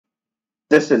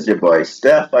This is your boy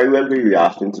Steff. I will be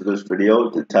reacting to this video.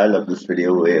 The title of this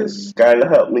video is Skylar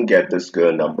help me get this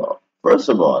girl number. First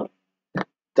of all,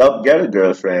 don't get a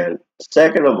girlfriend.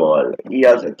 Second of all, he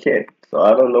has a kid, so I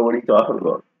don't know what he's talking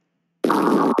about.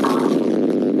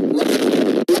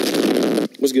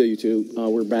 What's good, YouTube?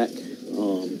 We're back.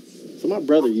 So my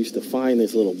brother used to find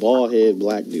this little bald head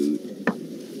black dude.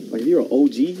 Like if you're an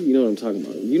OG, you know what I'm talking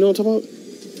about. You know what I'm talking about?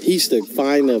 He used to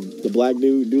find the black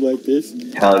dude do like this.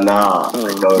 Hell nah, I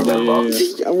don't remember.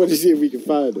 Yeah. I want to see if we can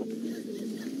find him.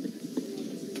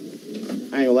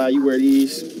 I ain't gonna lie, you wear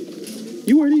these.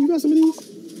 You wear these? You got some of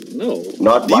these? No.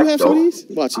 Not do white, you have though. some of these?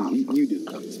 Watch it. You do.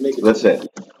 Let's make it. Listen,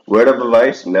 word of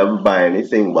advice, never buy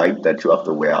anything white that you have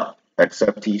to wear,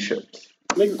 except t-shirts.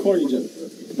 Make a corny joke.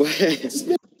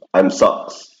 And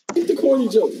socks. Make the corny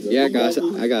joke. Bro. Yeah, I got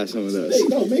some of those. Hey,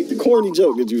 no, make the corny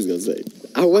joke that you was gonna say.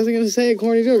 I wasn't gonna say a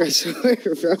corny joke, I swear,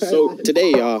 bro. So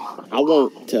today, y'all, I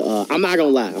want to. I'm not gonna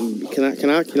lie.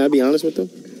 Can I be honest with them?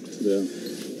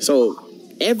 Yeah. So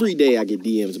every day I get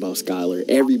DMs about Skylar.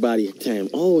 Everybody telling,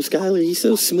 "Oh, Skylar, he's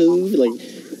so smooth. Like,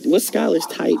 what's Skylar's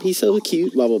type? He's so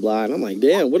cute." Blah blah blah. And I'm like,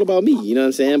 damn, what about me? You know what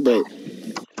I'm saying? But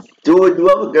dude, you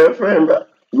have a girlfriend, bro.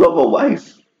 You have a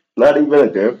wife. Not even a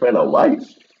girlfriend, a wife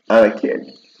and a kid.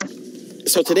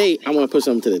 So today, I want to put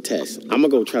something to the test. I'm going to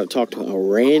go try to talk to a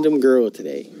random girl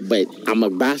today, but I'm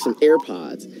going to buy some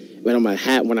AirPods. But I'm gonna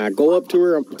have, when I go up to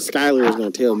her, Skylar is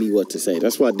going to tell me what to say.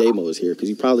 That's why Damo is here, because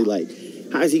he's probably like,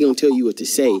 how is he going to tell you what to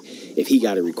say if he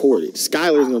got it recorded?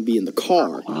 Skylar is going to be in the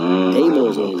car. Damo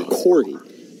is going to record it,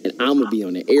 and I'm going to be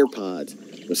on the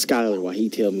AirPods with Skylar while he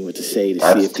tell me what to say to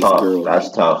see if this girl...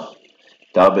 That's tough.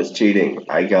 That is cheating.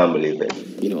 I can't believe it.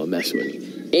 You know, mess with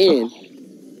me. And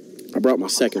I brought my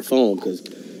second phone because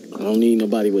I don't need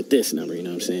nobody with this number, you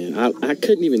know what I'm saying? I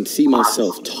couldn't even see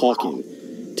myself talking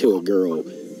to a girl or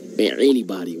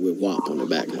anybody with WAP on the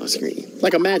back of my screen.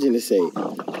 Like, imagine to say,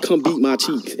 come beat my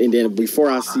cheeks, and then before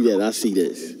I see that, I see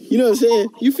this. You know what I'm saying?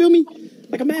 You feel me?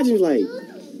 Like, imagine, like,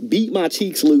 beat my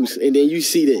cheeks loose, and then you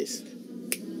see this.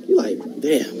 You're like,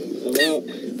 damn.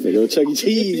 They go Chuck E.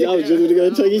 Cheese. I was just gonna go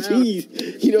to Chuck E.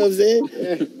 Cheese. You know what I'm saying?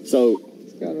 Yeah. So,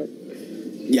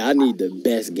 yeah, I need the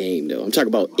best game though. I'm talking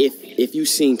about if you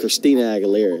seen Christina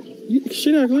Aguilera.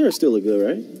 Christina Aguilera still look good,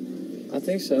 right? I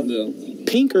think so. Yeah.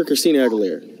 Pink or Christina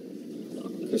Aguilera?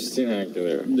 Christina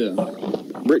Aguilera. Yeah.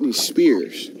 Britney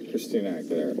Spears. Christina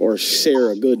Aguilera. Or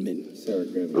Sarah Goodman. Sarah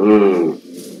Goodman.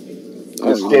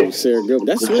 Sarah Goodman.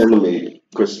 That's it.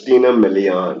 Christina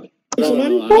Milian. I don't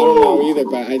know either,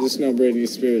 but I just know Britney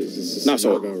Spears is not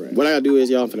so right. What I gotta do is,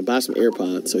 y'all, I'm finna buy some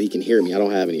AirPods so he can hear me. I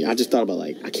don't have any. I just thought about,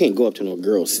 like, I can't go up to no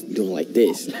girls doing like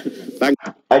this.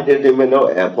 I didn't even know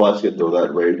AirPods could do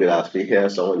that, where you could actually hear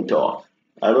someone talk.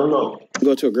 I don't know.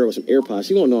 Go to a girl with some AirPods.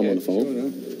 She won't know I'm on the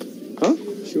phone. Huh?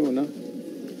 She won't know.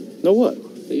 Know what?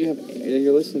 That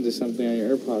you're listening to something on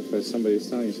your AirPods, but somebody's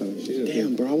telling you something. She's just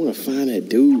damn, bro, I want to find that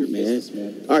dude, man.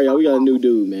 All right, y'all, we got a new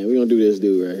dude, man. We're gonna do this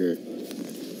dude right here.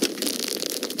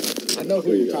 I know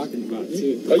who you're talking about,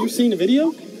 too. Oh, you seen the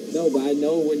video? No, but I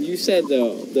know when you said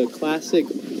the classic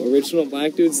original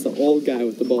black dude's the old guy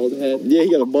with the bald head. Yeah,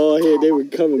 he got a bald head. They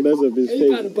would come and mess up his face. He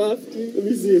got a buff, dude. Let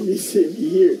me see if he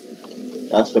hear.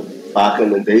 That's the back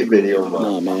in the day video, man.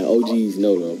 Nah, man, OGs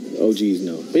know, though. OGs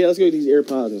know. But yeah, let's go get these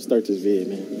AirPods and start this vid,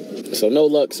 man. So no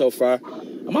luck so far.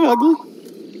 Am I ugly?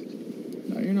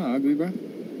 No, you're not ugly, bro.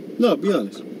 No, be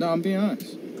honest. No, I'm being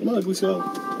honest. I'm ugly, so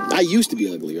I used to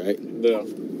be ugly, right? Yeah.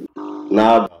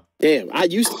 Nah. Damn, I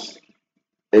used to.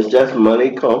 It's just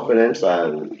money, confidence,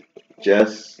 and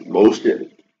just motion.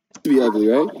 To be ugly,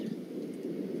 right?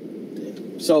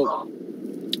 So,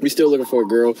 we still looking for a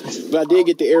girl. But I did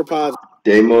get the AirPods.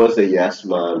 Damo is a yes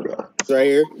man, bro. It's right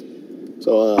here.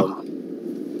 So,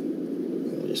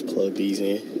 just plug these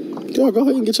in. Go ahead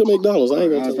and get your McDonald's. I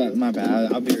ain't gonna tell you. My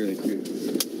bad. I'll be really quick.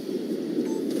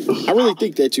 I really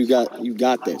think that you got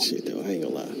that shit, though. I ain't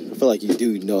gonna lie. I feel like you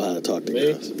do know how to talk to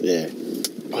girls. Yeah.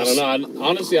 I don't know.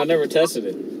 Honestly, I never tested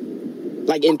it.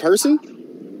 Like in person?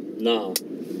 No.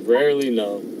 Rarely,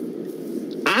 no.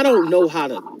 I don't know how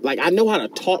to, like, I know how to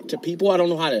talk to people. I don't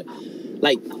know how to,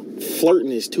 like,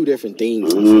 flirting is two different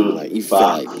things. Like, you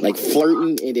feel like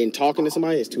flirting and then talking to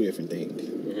somebody is two different things.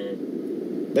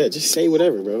 Mm-hmm. But just say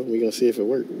whatever, bro. We're gonna see if it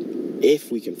works.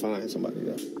 If we can find somebody,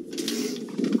 though.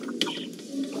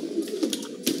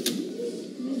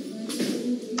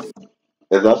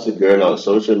 If that's a girl on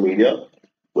social media,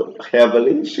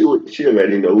 heavily, she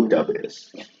already know who that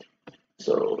is.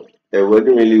 So it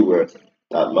wouldn't really work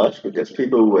that much because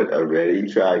people would already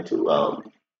try to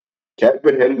get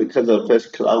with him because of his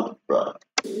clout, bro.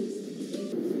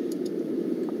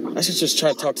 I should just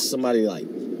try to talk to somebody like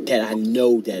that I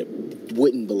know that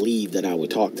wouldn't believe that I would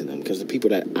talk to them because the people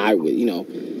that I would, you know,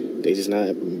 they just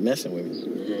not messing with me.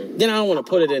 Mm-hmm. Then I don't want to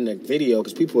put it in the video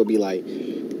because people would be like,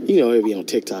 you know, it'd be on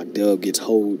TikTok, Dub gets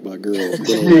hoed by girls. Dub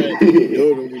don't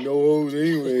get no hoes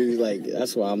anyway. Like,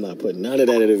 that's why I'm not putting none of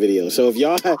that in the video. So if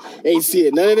y'all ain't see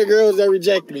it, none of the girls that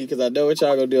reject me, because I know what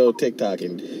y'all gonna do on TikTok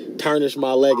and tarnish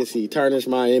my legacy, tarnish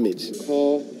my image.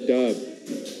 Call Dub.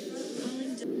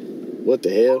 What the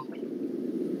hell?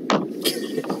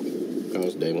 That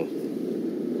was Damon.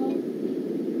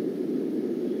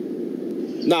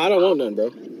 No, I don't want none, bro.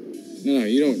 No,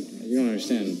 you don't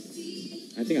understand.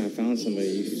 I think I found somebody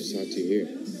you could just talk to here.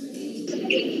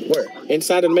 Where?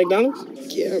 Inside of the McDonald's?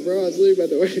 Yeah, bro, I was literally about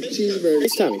to order a cheeseburger.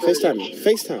 FaceTime me.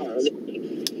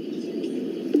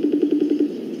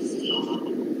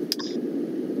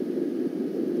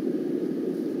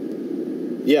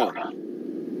 Yeah.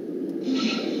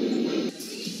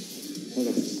 Hold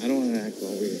on, I don't want to act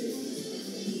all weird.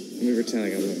 Let me pretend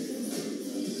like I'm there.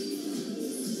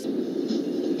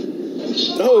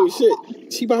 Oh, shit.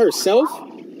 She by herself?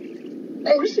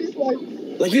 Oh, she's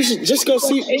like you should just go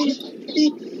see.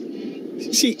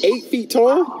 She 8 feet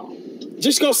tall.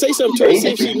 Just go say something to her. See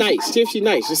if she's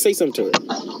nice. Just say something to her.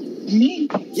 Me?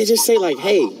 Yeah, just say like,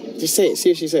 hey. Just say it. See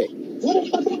if she say. What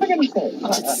the fuck am I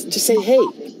gonna say? Just say hey.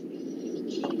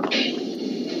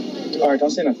 All right, don't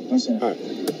say nothing. All right.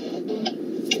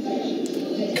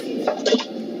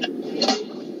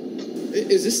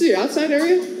 Is this the outside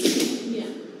area? Yeah.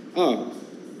 Oh.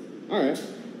 All right.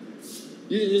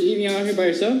 You just eating out here by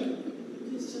yourself?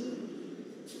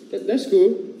 That's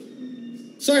cool.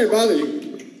 Sorry to bother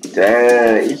you.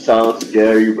 Damn, he sounds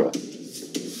scary, bro.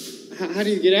 How do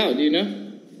you get out? Do you know?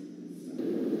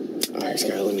 All right,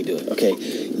 Skylar, let me do it. Okay,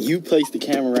 you place the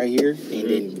camera right here, and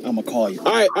then I'm gonna call you. All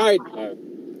right. I'm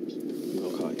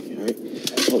gonna call you. All right.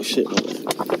 Oh shit, my bad.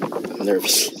 I'm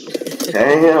nervous.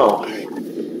 Damn. All right.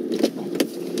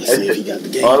 Let's see if he got the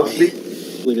game. Honestly,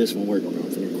 look, this one working on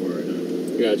the record right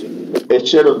now. Gotcha. it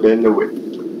should have been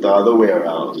the other way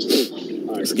around.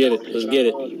 Let's get it.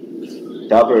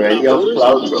 That already on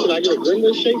cloud, bro. Should I get a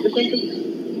Grimble shake or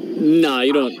something? Nah,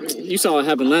 you don't. You saw what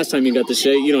happened last time you got the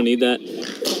shake. You don't need that.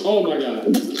 Oh my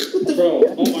god. Bro.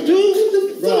 Oh my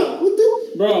god.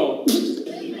 Bro.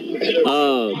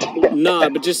 Nah,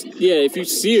 but just, yeah, if you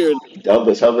see her, Dub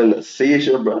is having a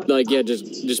seizure, bro. like, yeah,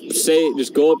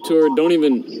 just go up to her. Don't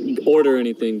even order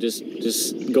anything. Just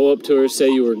go up to her, say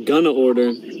you were gonna order,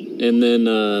 and then,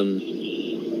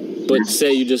 but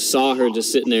say you just saw her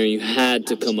just sitting there and you had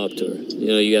to come up to her. You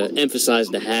know, you gotta emphasize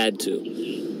the had to.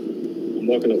 I'm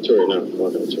walking up to her now.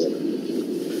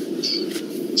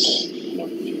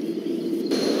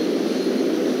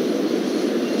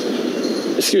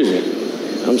 Excuse me.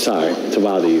 I'm sorry to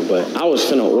bother you, but I was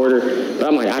finna order, but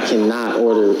I'm like, I cannot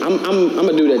order. I'm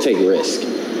a dude that take risk.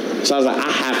 So I was like, I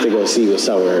have to go see what's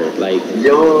up with her. Like,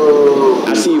 Yo.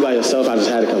 I see you by yourself. I just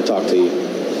had to come talk to you.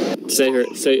 Say her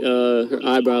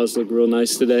eyebrows look real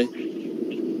nice today. I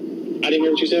didn't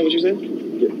hear what you said. What you said?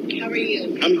 How are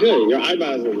you? I'm good. Your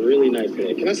eyebrows look really nice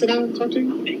today. Can I sit down and talk to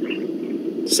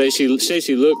you? Say she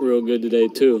look real good today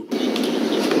too.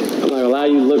 I'm not gonna lie,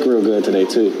 you look real good today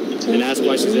too. And that's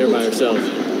why she's there by herself.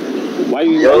 Why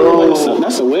you by yourself?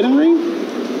 That's a wedding ring?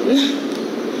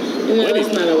 No,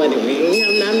 it's not a wedding ring.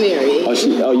 I'm not married.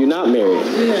 Oh, you're not married?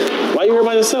 No. Why you here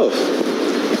by yourself?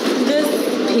 Just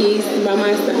peace by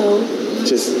myself.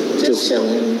 Just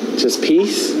chilling. Just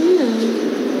peace?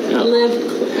 Yeah. I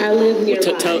live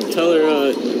nearby. Tell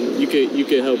her you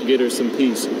could help get her some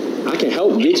peace. I can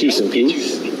help get you some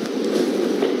peace.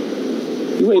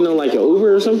 You waiting on like an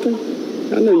Uber or something?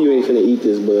 I know you ain't finna eat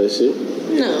this bullshit.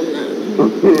 No, I'm not.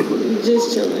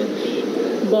 Just chilling.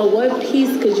 But what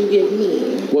peace could you give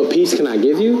me? What peace can I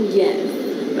give you? Yes.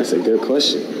 That's a good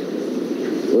question.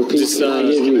 What peace can I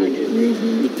give you?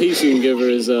 Mm-hmm. The peace you can give her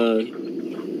is a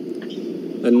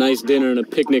nice dinner and a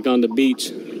picnic on the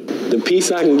beach. The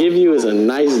peace I can give you is a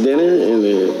nice dinner and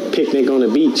a picnic on the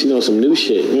beach. You know, some new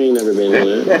shit. You ain't never been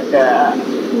on that. Right.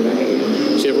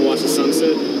 Did you ever watch the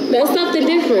sunset? That's something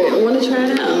different. I want to try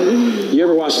it out. You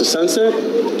ever watch the sunset?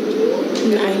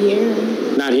 Not here.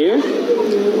 Not here?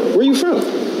 No. Where you from?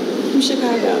 From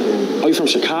Chicago. Oh, you from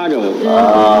Chicago?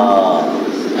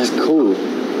 That's cool.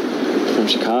 From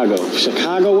Chicago.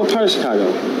 Chicago? What part of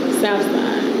Chicago? South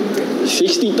side.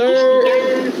 63rd?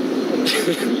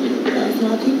 That's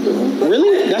my people.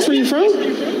 Really? That's where you from?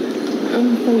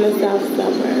 I'm from the south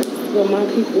suburbs, where my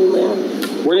people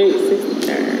live. Where they?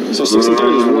 63rd. So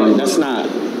 63rd is what? That's not.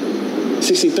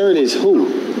 63rd is who?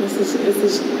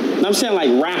 No, I'm saying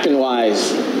like rapping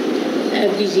wise.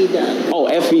 FBG Duck. Oh,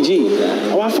 FBG.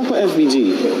 Oh, I fuck with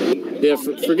FBG. Yeah,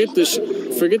 forget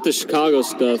forget the Chicago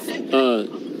stuff.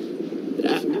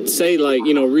 Say like,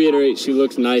 you know, reiterate she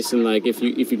looks nice and like if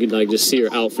you could like just see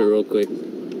her outfit real quick.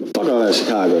 Fuck all that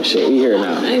Chicago shit. We here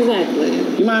now.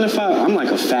 Exactly. You mind if I'm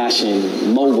like a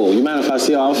fashion mogul. You mind if I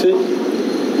see her outfit?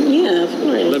 Yeah, of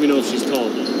course. Let me know if she's tall.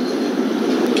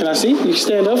 Can I see? You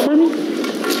stand up for me?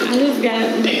 I just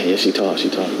got. Damn, yeah, she tall.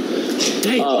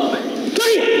 Damn.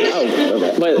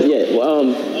 Okay. But yeah,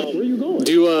 where you going?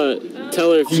 Do you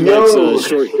tell her if she likes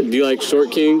short? Do you like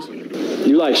short kings?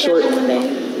 You like short?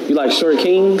 You like short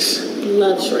kings?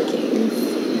 Love short kings.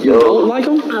 You don't like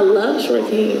them? I love short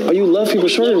kings. Oh, you love people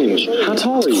shorter than you? How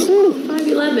tall are you?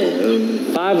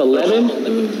 5'11". 5'11"?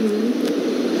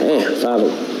 Damn,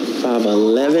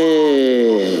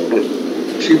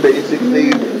 5'11". She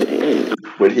basically,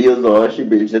 with heels on, she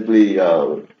basically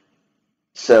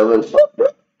 7 foot, bro.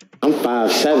 I'm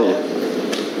 5'7".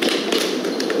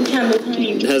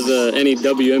 Has any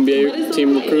WNBA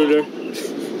team recruited her?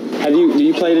 Do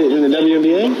you play it in the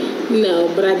WNBA? No,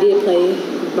 but I did play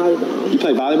volleyball. You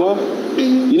play volleyball?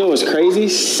 Mm-hmm. You know what's crazy?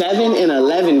 7 and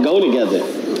 11 go together.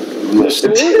 The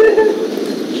school?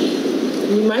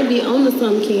 You might be on to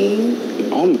some, King.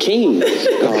 I'm king.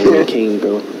 Call me king,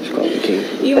 bro. She called me king.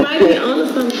 You might be on to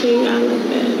some, King. I like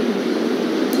that.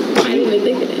 I didn't even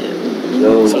think of that.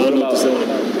 No. So what about? I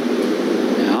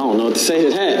don't know what to say to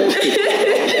that.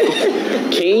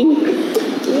 King?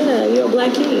 Yeah, you're a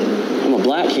black king. I'm a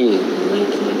black king. Black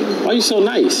king. Why are you so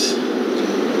nice?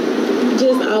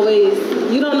 Just always,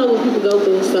 you don't know what people go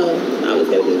through, so I always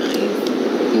gotta be nice.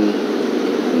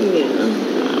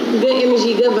 Yeah. Good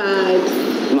energy, good vibes.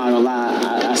 I'm not gonna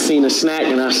lie, I seen a snack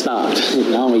and I stopped. I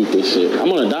don't eat this shit.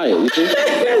 I'm on a diet, you see?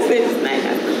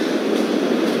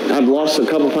 I've lost a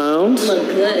couple pounds. Look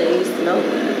good, you smell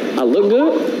good. I look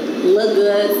good? Look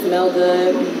good, smell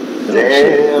good.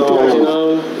 Damn. You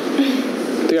know,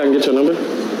 think I can get your number?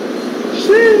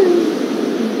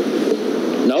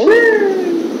 No?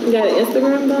 You got an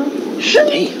Instagram though?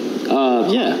 Damn.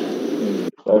 Yeah.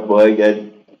 That boy got.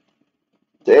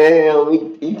 Damn,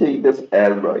 he take this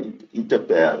L, bro. He took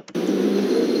the L.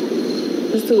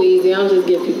 It's too easy. I don't just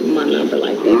give people my number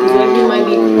like that. Because you might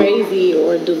be crazy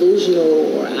or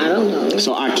delusional or I don't know.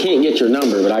 So I can't get your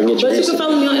number, but I can get your But you can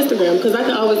follow me on Instagram because I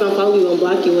can always unfollow you and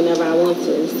block you whenever I want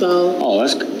to. So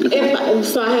that's good.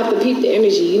 So I have to peep the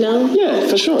energy, you know? Yeah,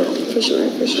 for sure. For sure.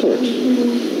 Sure.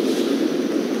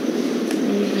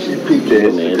 She peeped the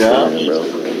Instagram, bro.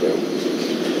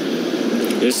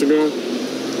 Instagram?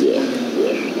 Yeah.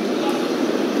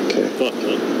 Okay. Fuck.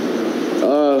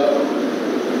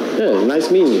 Yeah, nice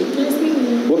meeting you. Nice meeting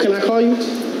you. What can I call you?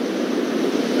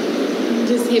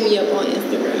 Just hit me up on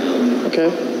Instagram. Okay.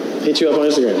 Hit you up on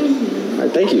Instagram. All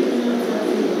right, thank you.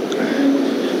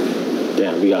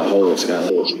 Damn, we got holes,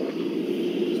 Skylar.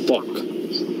 Fuck.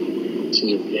 She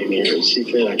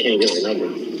said I can't get her number.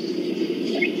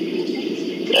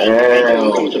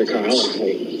 Damn. Come to the car.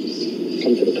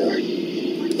 Come to the car.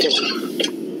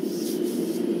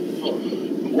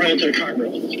 Right into the car, bro.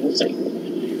 One second.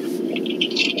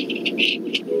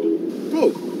 Bro,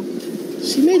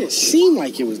 she made it seem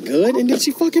like it was good, and then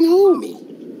she fucking hold me.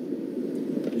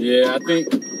 Yeah,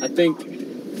 I think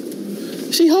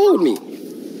She hold me.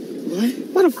 What?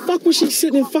 Why the fuck was she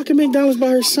sitting in fucking McDonald's by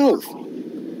herself? I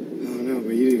don't know,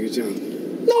 but you did a good job.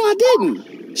 No, I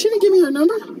didn't. She didn't give me her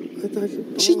number. I thought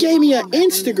you... She gave me an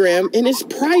Instagram, and it's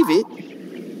private.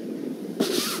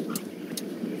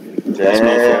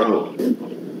 Damn.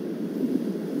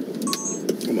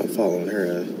 I'm unfollowing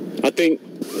her. I think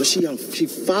But she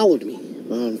followed me.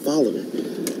 Unfollowed her.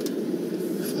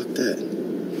 Fuck that.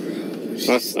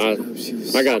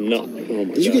 I got no. Oh my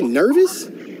Did you get nervous?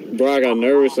 Bro, I got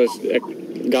nervous. I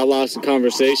got lost in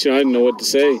conversation. I didn't know what to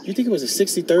say. You think it was a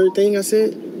 63rd thing I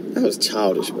said? That was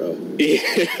childish, bro. Yeah,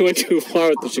 went too far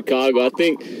with the Chicago. I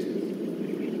think,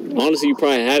 honestly, you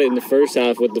probably had it in the first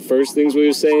half with the first things we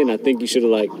were saying. I think you should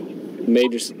have like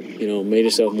made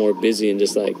yourself more busy and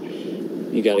just like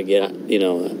you got to get.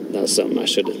 That's something I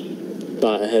should have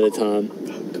thought ahead of time.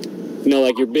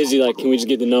 Like you're busy. Like, can we just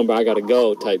get the number? I got to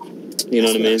go. Type. You know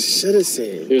what I mean? I should have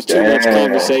said. There was too much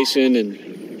conversation and.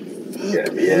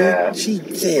 Fuck, Yeah. man. She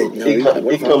said no. He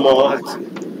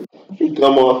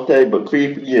come off type of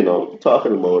creepy,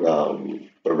 talking about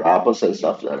the rappers and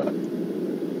stuff like that.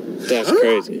 That's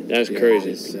crazy. That's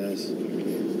crazy.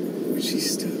 She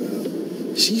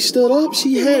stood up. She stood up.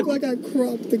 She had. Like I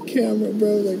cropped the camera,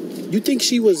 bro. Like You think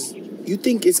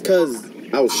it's because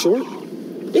I was short?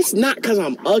 It's not because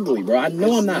I'm ugly, bro. I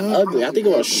know I'm not ugly. I think it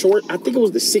was short. I think it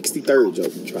was the 63rd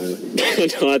joke I'm trying to.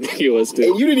 No, I think it was too.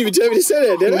 And you didn't even tell me to say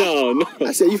that, did I? No.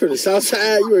 I said you from the south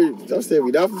side. I said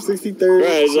we not from 63rd.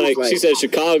 Right, it's like she said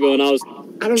Chicago, and I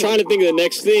trying to think of the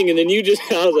next thing, and then you just,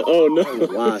 I was like, oh no.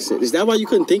 Wow, is that why you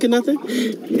couldn't think of nothing?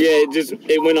 Yeah,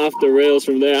 it went off the rails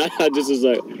from there. I just was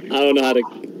like, I didn't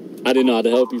know how to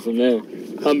help you from there.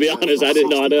 I'm be honest, I didn't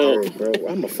know how to help. Bro,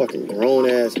 I'm a fucking grown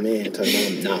ass man talking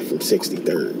about I'm not from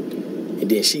 63rd, and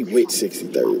then she with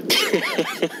 63rd.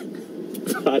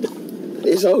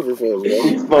 It's over for us,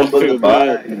 bro.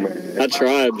 I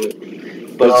tried,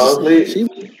 but honestly,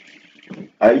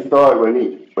 I thought when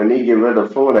he gave her the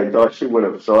phone, I thought she would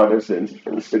have saw this in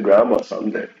Instagram or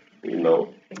something, you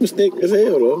know. She was thick as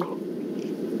hell, though.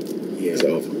 Yeah.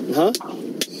 So, huh?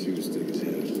 She was thick as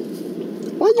hell.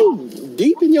 Why you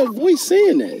deep in your voice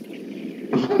saying that?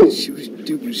 She was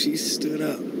stupid. She stood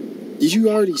up. Did you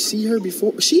already see her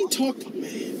before? She talked.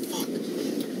 Man, fuck.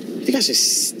 I think I should.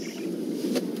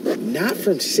 Not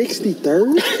from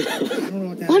 63rd? I don't know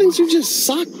what that Why didn't you just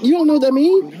sock? You don't know what that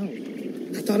means? No.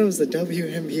 I thought it was the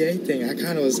WNBA thing. I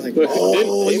kind of was like,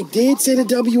 oh, he did say the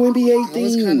WNBA thing. I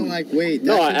was kind of like, wait.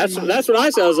 No, that's what I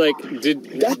said. I was like,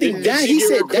 he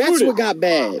said that's what got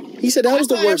bad. He said that was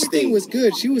the worst thing. Everything was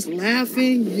good. She was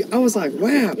laughing. I was like,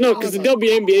 wow. No, because the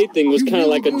WNBA thing was kind of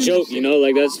like a joke, you know?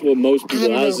 Like, that's what most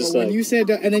people, I was just like. When you said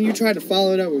that, and then you tried to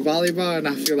follow it up with volleyball, and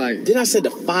I feel like. Then I said the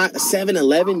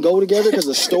 7-Eleven go together because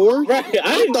the store? Right.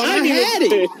 I thought I had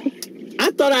it.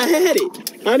 I thought I had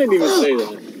it. I didn't even say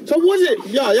that. So was it,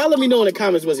 y'all let me know in the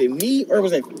comments, was it me or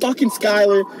was it fucking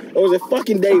Skylar or was it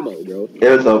fucking Damo, bro? It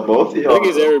was on both of y'all. I think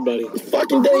it's everybody.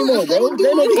 Fucking Damo, bro.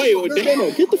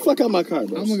 Damo, get the fuck out my car,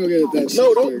 bro. I'm gonna go get that shit.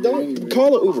 No, don't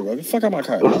call an Uber, bro. Get the fuck out my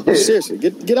car. Seriously,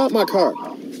 get out my car.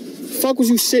 Fuck was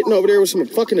you sitting over there with some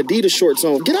fucking Adidas shorts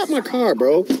on? Get out my car,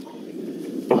 bro.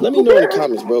 Let me know in the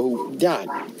comments, bro. Who died?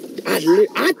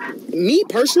 Me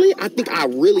personally, I think I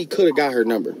really could have got her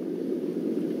number.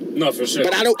 No, for sure.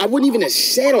 But I wouldn't even have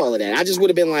said all of that. I just would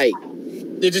have been like,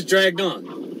 it just dragged on.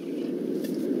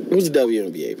 It was a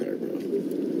WNBA player, bro.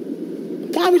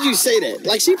 Why would you say that?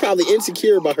 Like, she probably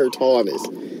insecure about her tallness.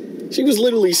 She was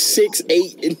literally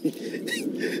 6'8", and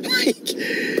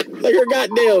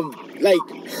like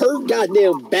her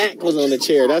goddamn back was on the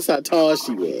chair. That's how tall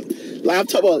she was. Like, I'm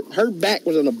talking about her back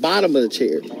was on the bottom of the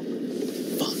chair.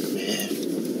 Fuck,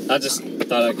 man. I just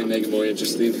thought I could make it more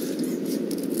interesting.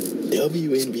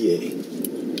 WNBA.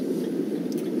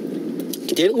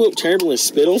 Didn't Wilt Chamberlain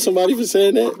spit on somebody for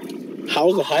saying that?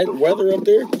 How's the weather up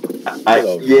there?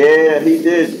 Yeah, he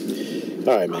did.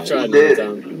 All right, man. Try another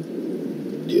time.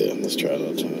 Yeah, let's try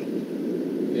another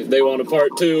time. If they want a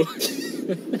part 2.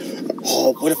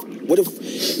 Oh, what if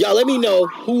y'all let me know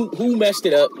who messed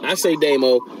it up. I say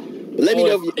Damo. But let me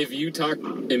know if you talk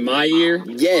in my ear.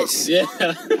 Yes. Yeah.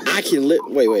 I can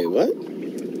wait, what?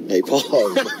 Hey, pause.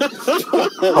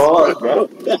 Pause, bro.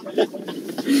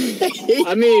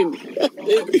 I mean,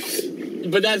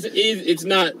 but it's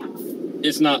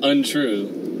not untrue.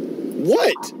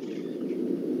 What?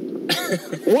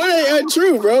 What ain't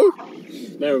untrue, bro?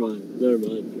 Never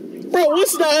mind. Bro,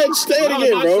 what's not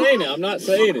untrue bro? I'm not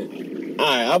saying it. All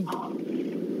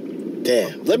right,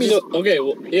 damn. Let me know. Okay,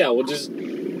 well, yeah, we'll just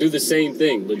do the same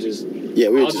thing, but just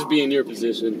I'll just be in your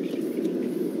position.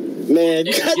 Man,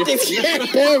 cut this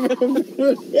camera. You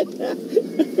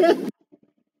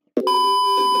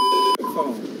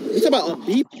talking about a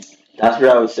beep? That's what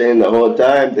I was saying the whole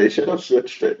time. They should have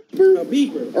switched it. A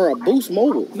beeper. Or a Boost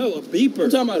Mobile. No, a beeper.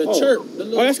 I'm talking about a chirp.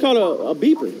 That's called a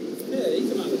beeper. Yeah, he's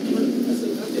talking about a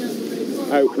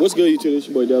chirp. All right, what's good, YouTube? It's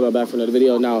your boy Dub. I'm back for another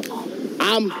video. Now,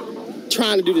 I'm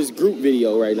trying to do this group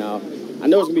video right now. I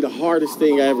know it's going to be the hardest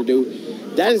thing I ever do.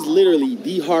 That is literally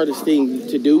the hardest thing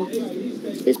to do,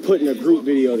 is putting a group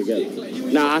video together.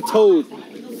 Now, I told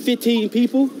 15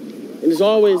 people, and it's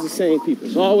always the same people.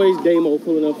 It's always Damo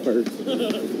pulling up first.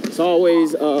 It's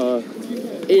always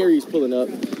Aries pulling up.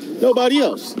 Nobody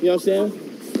else, you know what I'm saying?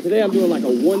 Today I'm doing like a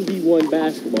 1v1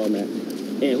 basketball match.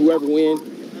 And whoever wins,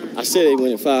 I said they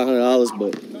winning $500,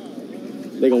 but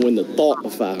they gonna win the thought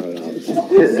of $500.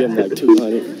 Give them like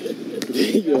 $200.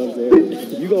 You know what I'm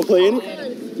saying? You gonna play in it?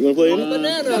 You wanna play in it?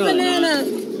 Banana.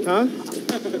 Huh?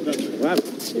 What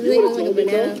happened? They gonna like a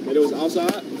banana. And it was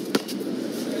outside?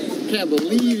 Can't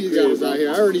believe you guys was out here.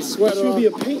 I already sweat off.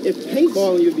 If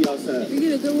paintballing, you'd be outside. You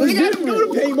get a good Let's one. get do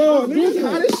the paintball. It's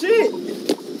hot as shit.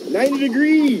 90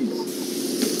 degrees.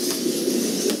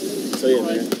 So yeah,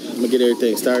 man. I'm gonna get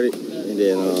everything started, and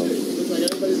then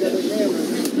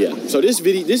yeah. So this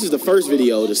is the first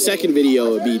video. The second video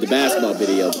would be the basketball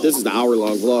video. This is the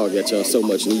hour-long vlog that y'all so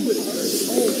much need.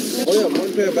 Oh yeah,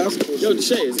 one pair of basketball. Yo,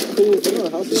 Deshae, is it cool?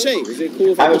 Deshae, is it cool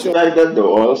if I I put you on? like that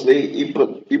though. Honestly,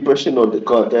 he pushing on the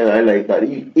content. I like that.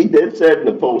 He did say in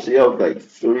the post he have like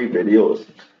 3 videos.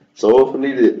 So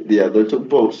hopefully the other 2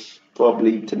 posts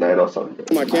probably tonight or something.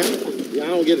 My camera? Yeah, I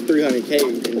don't get a 300K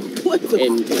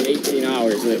in 18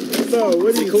 hours. Bro,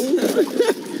 what is cool?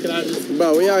 Can I just...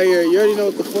 Bro, we out here. You already know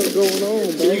what the fuck going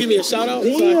on, bro. Can you give me a shout out?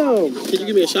 Damn. Can you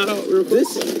give me a shout out real quick?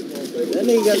 That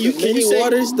nigga got the mini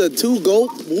waters, the 2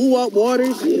 gulp, woo up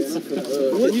waters.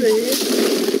 What the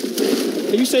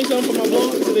hell? Can you say something for my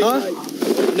vlog?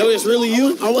 Huh? No, it's really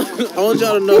you? I want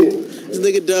y'all to know this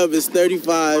nigga Dub is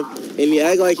 35 and he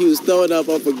act like he was throwing up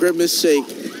off a Grimace shake.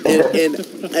 And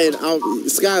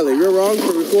Skylar, you're wrong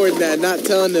for recording that, not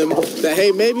telling them that,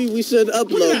 hey, maybe we should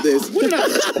upload this. What did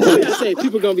I say?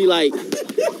 People gonna be like,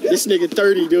 this nigga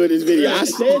 30 doing this video. I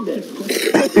said that.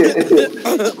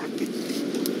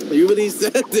 You really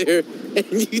sat there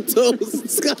and you told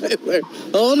Skylar,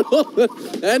 oh no,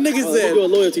 that nigga said. Let's do a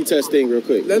loyalty test thing real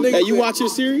quick. That nigga hey, you watch your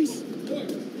series?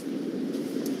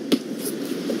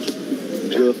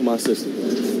 Good for my sister.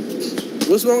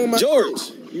 What's wrong with my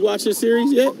George? You watch your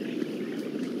series yet?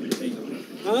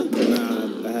 Huh?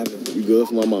 Nah, I haven't. You good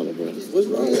for my mama, bro. What's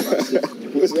wrong with my shit?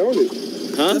 What's on it?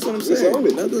 Huh? That's what I'm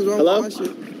saying. Nothing's wrong with my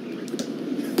shit.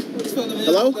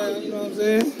 Hello? You know what I'm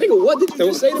saying? Nigga, what did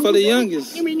you say to me? For the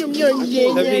youngest. Give me them young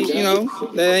you know,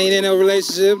 that ain't in no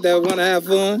relationship, that want to have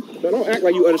fun. But don't act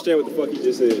like you understand what the fuck he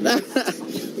just said.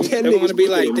 They want to be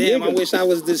like, damn, I wish I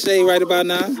was the shade right about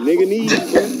now. Nigga need.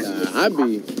 Nah,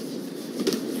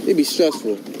 it be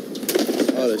stressful.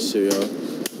 All that shit, y'all.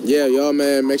 Yeah, y'all,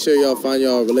 man. Make sure y'all find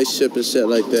y'all relationship and shit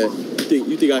like that.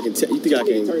 You think I can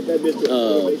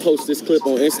post this clip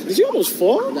on Instagram? Did you almost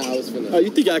fall? Nah, I was finna. You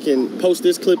think I can post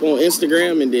this clip on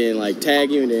Instagram and then like tag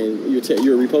you and then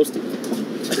you'll repost it?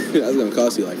 That's gonna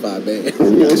cost you like $5 bands. I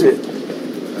don't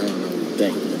know.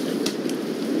 Dang.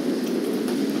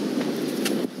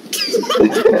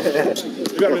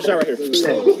 You got a shot right here.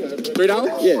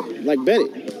 $3? Yeah, like bet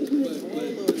it.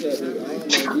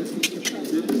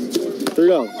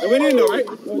 $3. I went in though, right?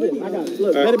 I got it.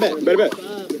 Look, bet it back. Bet it back.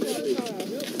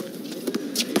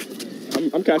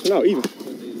 I'm cashing out even.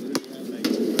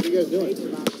 What are you guys doing?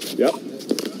 Yep.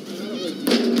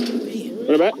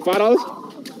 Bet it back. $5?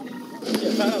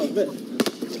 Yeah, $5. Bet.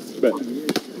 Bet.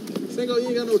 Singo, you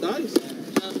ain't got no dice.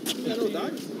 You got no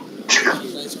dice.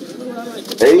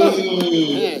 Hey.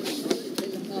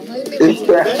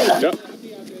 Yep.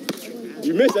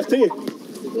 You missed. That's 10.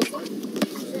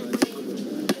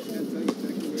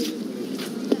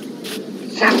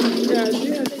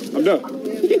 I'm done.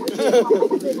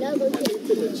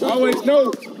 Always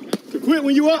know to quit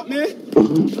when you up, man. Hey,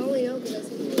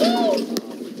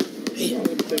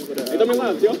 throw me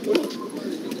live, yo.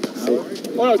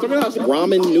 Oh no, throw me live.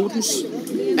 Ramen noodles.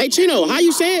 Hey, Chino, how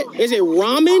you say it? Is it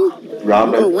ramen?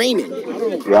 Ramen. Or ramen?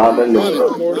 Ramen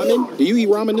noodles. Ramen? Do you eat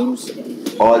ramen noodles?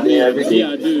 All day, every day.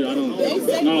 Yeah, I do. I don't.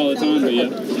 Not all the time, but yeah.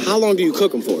 How long do you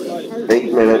cook them for?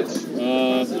 8 minutes.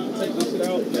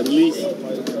 At least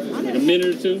like a minute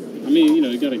or two. I mean, you know,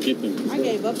 you gotta get them. I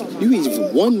gave up on my You eat it for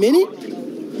 1 minute?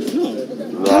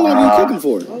 No. How long do you cook them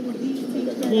for?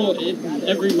 Well,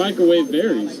 every microwave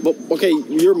varies. But okay,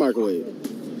 your microwave.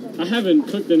 I haven't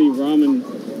cooked any ramen.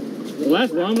 The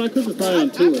last ramen I cooked was probably on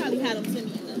tour.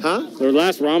 Huh? The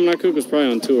last ramen I cooked was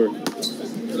probably on tour.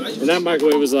 And that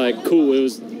microwave was like cool.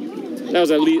 That was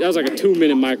like a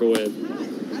 2-minute microwave.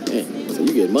 Damn, so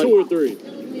you get money. 2 or 3.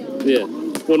 Yeah.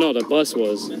 Well, no, the bus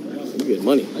was. You get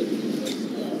money.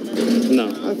 No.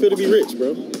 I feel to be rich,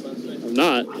 bro. I'm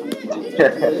not.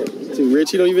 Too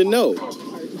rich, you don't even know.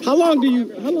 How long do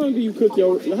y'all cook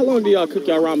y'all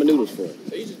ramen noodles for?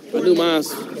 I do mine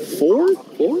 4?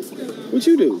 What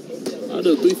you do? I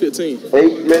do 3:15.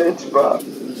 8 minutes, bro.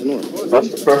 That's normal. That's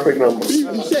the perfect number.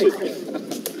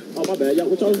 Oh, my bad.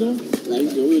 What y'all was doing?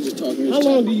 We were just talking. How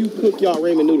long do you cook y'all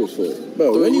ramen noodles for?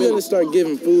 Bro, when are you gonna start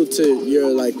giving food to your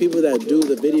like people that do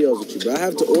the videos with you, bro? I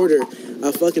have to order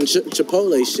a fucking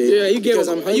Chipotle shit. Yeah, you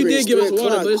did give us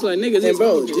water, but it's like niggas. And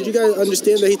bro, did you guys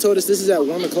understand that he told us this is at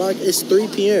 1 o'clock? It's 3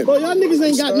 p.m. Bro, y'all niggas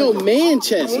ain't got no man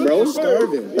chest, bro. I'm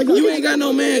starving. Like, you ain't got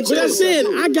no man chest. But I'm saying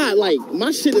I got like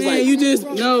my shit is like you just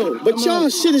no. But y'all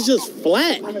shit is just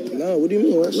flat. No, what do you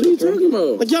mean? What are you talking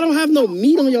about? Like y'all don't have no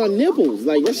meat on y'all nipples.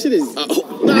 Like that shit is.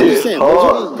 No, I'm just saying.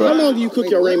 How long do you cook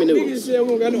your ramen noodles?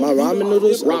 My ramen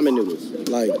noodles? Ramen noodles.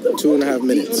 Like 2.5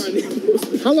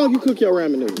 minutes. How long you cook your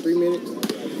ramen noodles? 3 minutes.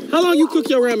 How long you cook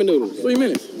your ramen noodles? 3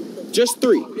 minutes. Just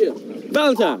 3? Yeah.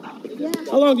 Valentine. Yeah.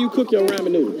 How long do you cook your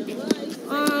ramen noodles?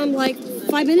 Like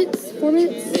 5 minutes, 4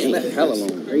 minutes. Man, that's hella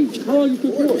long. Crazy. How long you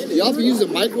cook yours? Y'all use the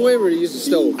microwave or do you use the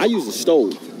stove? I use the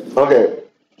stove. Okay.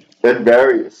 It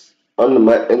varies. In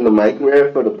the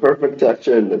microwave for the perfect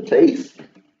texture and the taste,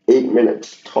 8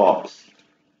 minutes tops.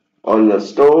 On the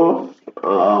stove,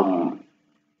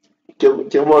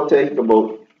 give or take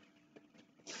about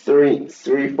 3,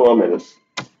 4 minutes.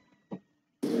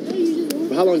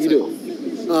 How long you do it?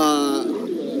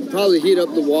 Probably heat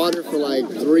up the water for like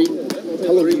 3.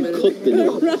 How long do you cook the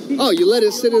noodle? Oh, you let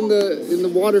it sit in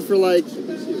the water for like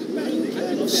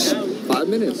 5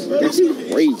 minutes. That's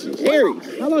crazy. Harry,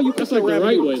 how long you cook That's like the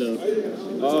right way,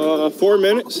 though. 4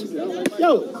 minutes.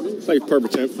 Yo, It's like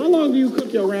perfect temp. how long do you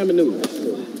cook your ramen noodles?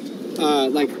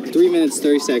 Like 3 minutes,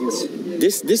 30 seconds.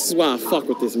 This is why I fuck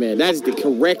with this man. That is the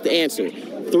correct answer.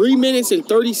 3 minutes and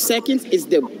 30 seconds is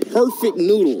the perfect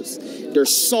noodles. They're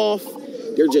soft.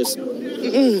 They're just.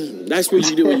 That's what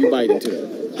you do when you bite into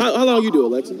it. How long you do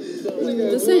it, Lexi?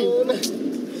 The same.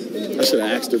 I should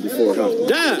have asked her before. Huh?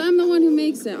 Dad! I'm the one who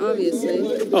makes it, obviously.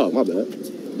 Oh, my bad.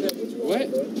 What?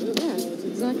 Yeah,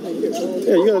 exactly.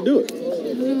 Yeah, you gotta do it.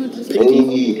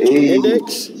 Hey. Index,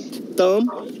 thumb.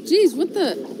 Jeez, what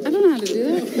the? I don't know how to do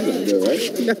that. Good, right?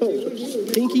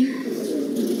 Pinky,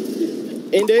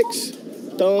 index,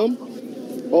 thumb,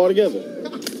 all together.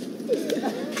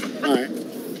 All right.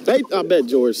 I bet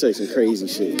George say some crazy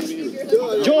shit.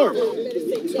 George,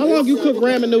 how long you cook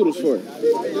ramen noodles for?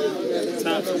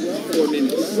 4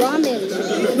 minutes.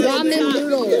 Ramen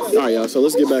noodles. All right, y'all. So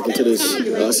let's get back into this.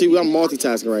 See, I'm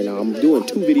multitasking right now. I'm doing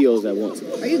 2 videos at once.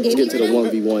 Are you Let's gaming? get to the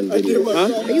 1v1 video.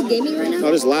 Huh? Are you gaming right now?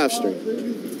 No, this live stream.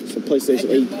 It's from PlayStation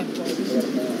 8.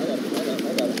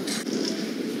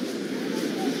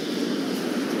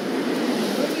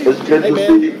 It's good Hey, to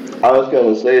man. see. I was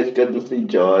gonna say it's good to see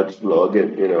George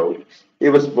vlogging. He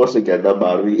was supposed to get the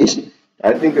battery.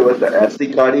 I think it was the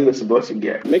SD card he was supposed to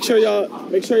get. Make sure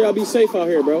y'all be safe out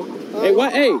here, bro. Hey,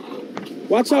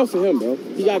 watch out for him, bro.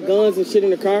 He got guns and shit in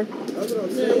the car.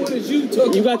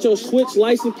 You got your Switch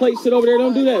license plate shit over there.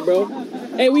 Don't do that, bro.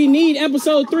 Hey, we need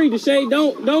episode 3, Deshae.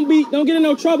 Don't get in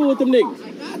no trouble with them niggas.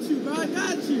 I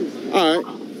got you. All right.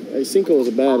 Hey, Cinco is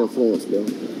a bad influence, bro.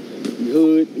 You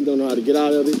hood. You don't know how to get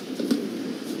out of it.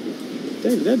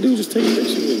 Dang, that dude just take a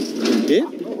picture and dip?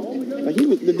 Like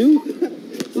the dude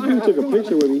took a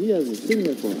picture with me. He hasn't seen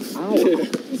him for an hour.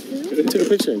 Took a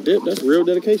picture and dip. That's real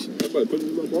dedication. That's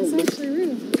actually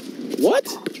real. What? I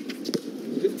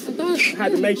thought.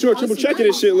 Had to make sure triple checking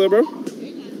this shit, little bro.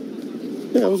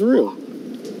 Yeah, it was real.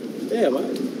 Yeah,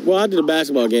 well, I did a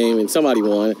basketball game and somebody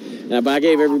won, but I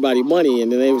gave everybody money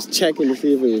and then they was checking to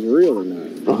see if it was real or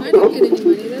not. I didn't get any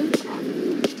money though.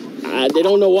 They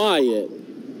don't know why yet.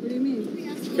 What do you mean?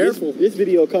 Careful. This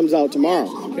video comes out tomorrow.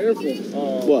 Careful.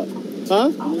 What? Huh?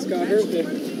 This got hurt there.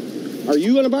 Are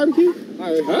you gonna barbecue?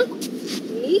 Huh?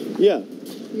 Me? Yeah.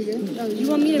 You good? Oh, you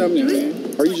want me to do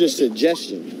it? Or are you just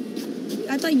suggestion?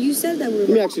 I thought you said that we Let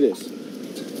me were. ask you this.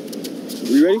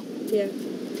 You ready? Yeah.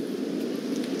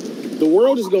 The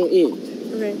world is gonna end.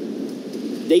 Okay.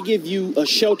 They give you a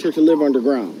shelter to live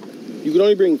underground. You can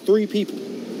only bring 3 people,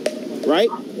 right?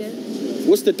 Yeah.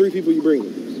 What's the 3 people you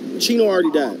bring? Chino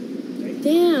already died.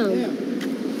 Damn.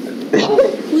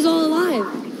 Who's all alive?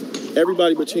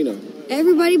 Everybody but Chino.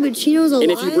 Everybody but Chino's alive.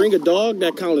 And if you bring a dog,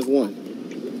 that counts as 1.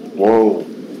 Whoa,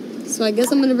 So I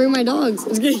guess I'm gonna bring my dogs.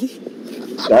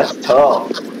 that's tough.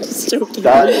 That's tough.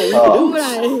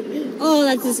 Oh,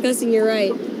 that's disgusting. You're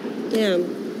right. Damn.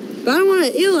 But I don't want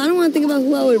to. Ew. I don't want to think about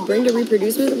who I would bring to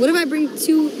reproduce with. What if I bring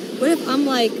 2? What if I'm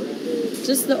like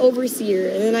just the overseer,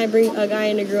 and then I bring a guy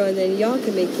and a girl, and then y'all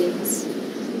can make kids?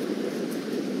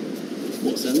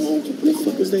 What the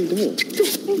fuck is they doing?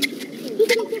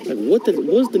 Like, what's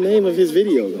the name of his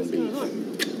video gonna be?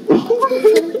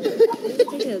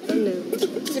 Take a thumbnail.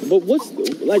 But what's,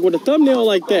 like, with a thumbnail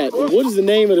like that, what is the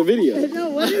name of the video? No,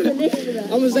 what is the name of that?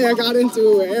 I'm gonna say I got into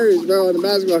it with Aries, bro, on the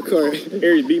basketball court.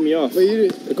 Aries beat me off. But you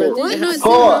did. What? Did you not see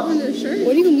Hold what on. happened to the shirt?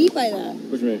 What do you mean by that?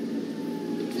 What you mean?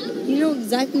 You know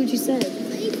exactly what you said.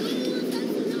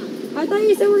 I thought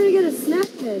you said we're gonna get a snack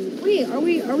then. Wait, are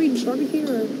we barbecuing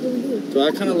or what are we doing? Do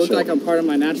I kind of look like I'm part of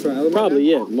my natural element? Probably,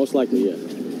 yeah. Most likely, yeah.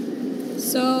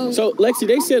 So, Lexi,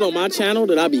 they said on my channel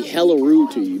that I be hella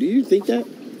rude to you. Do you think that?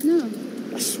 No.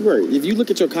 I swear, if you look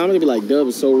at your comment, it'd be like, Dub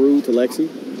is so rude to Lexi.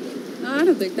 No, I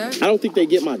don't think that. I don't think they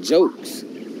get my jokes.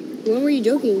 When were you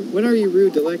joking? When are you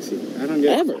rude to Lexi? I don't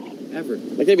get Ever. Ever.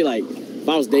 Like, they'd be like, if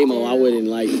I was Damo, I wouldn't.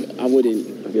 I'd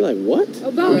be like, what?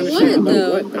 About what,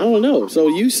 though? I don't know. So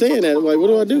you saying that, like, what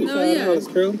do I do? No, yeah. It's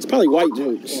probably white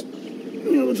jokes.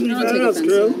 I'll take offense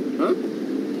to it. Huh?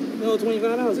 No, $25, We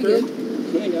girl. good?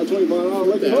 You ain't got $25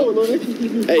 like that.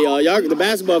 Hey, y'all, the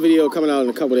basketball video coming out in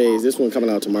a couple days. This one coming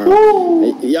out tomorrow.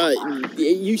 Hey, y'all,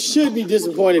 you should be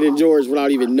disappointed in George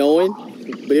without even knowing,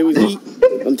 but it was heat.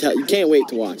 I'm telling you, can't wait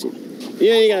to watch it. You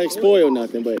ain't gotta spoil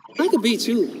nothing, but I could beat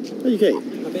you. no, you can't.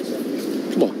 I bet you.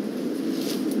 Come on.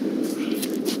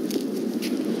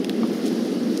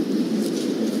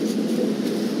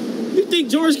 You think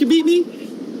George can beat me?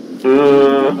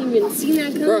 haven't even seen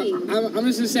that coming. Bro, I'm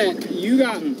just saying, you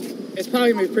got, it's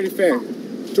probably gonna be pretty fair.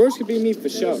 George could beat me for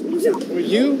sure. With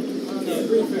you,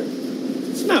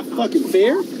 it's not fucking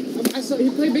fair. I saw he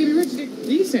played Baby Rich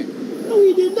decent. No,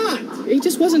 he did not. He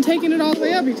just wasn't taking it all the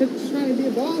way up. He just trying to be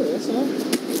a baller, that's all.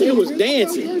 He was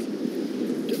dancing.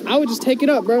 I would just take it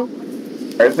up, bro.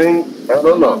 I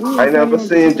don't know. I never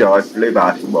seen George play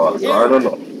basketball, so I don't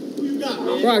know.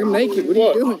 Bro, I'm naked. What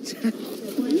are you doing?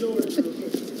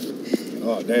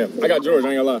 Oh, damn. I got George, I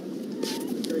ain't gonna lie.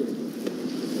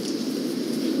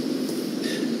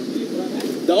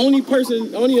 The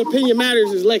only opinion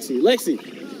matters is Lexi. Lexi,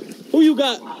 who you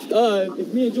got if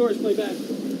me and George play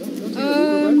basketball?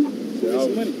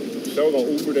 Show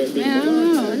gonna Uber that bitch. Man, I don't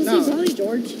know. Honestly, probably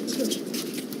George.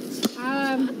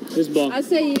 This ball. I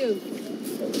say you.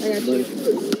 I got you.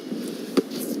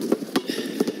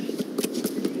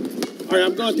 All right,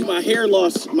 I'm going through my hair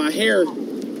loss. My hair,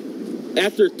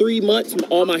 after 3 months,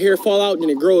 all my hair fall out and then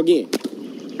it grow again.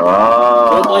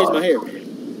 Don't blaze my hair.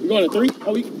 We going to 3?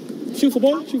 Oh, we shoot for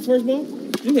ball? Shoot first ball?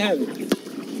 You can have it.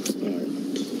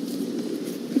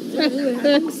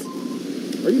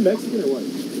 Are you Mexican or what?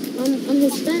 I'm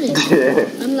Hispanic.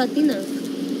 I'm Latina.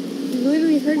 You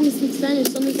literally heard me speak Spanish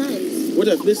so many times. What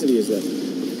ethnicity is that?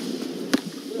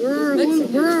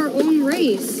 We're our own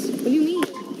race. What do you mean?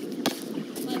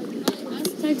 Like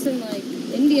Aztecs and like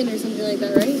Indian or something like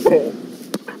that, right?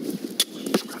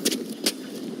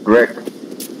 Rick.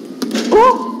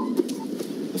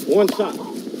 That's one shot.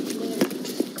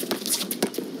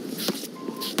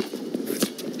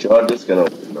 George is gonna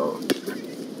know.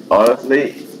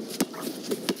 Honestly.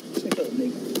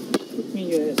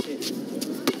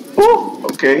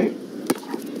 Okay.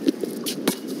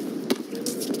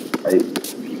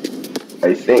 I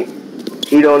think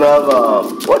he don't have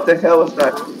what the hell was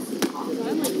that?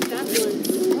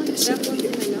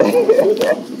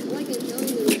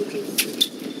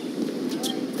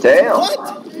 Damn. What?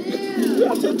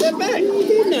 Yeah, take that back. You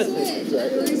did nothing.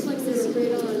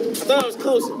 I thought I was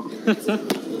closer.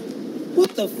 What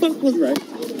the fuck was right?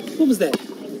 What was that?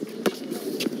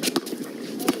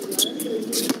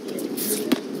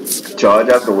 George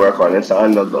has to work on his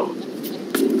handle though.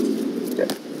 Yeah.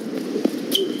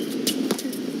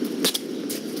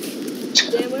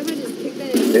 Damn, what if I just kick that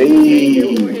in Hey.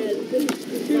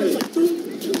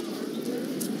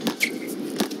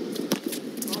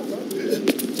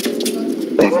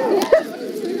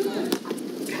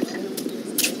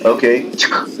 Okay.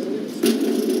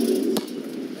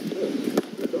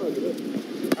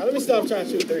 Let me stop trying to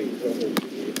shoot 3.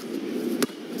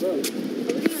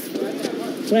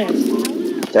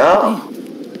 Damn.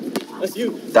 That's you.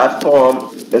 That form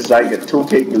is like a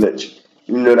 2K glitch.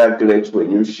 You know that glitch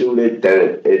when you shoot it,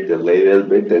 then it delay a little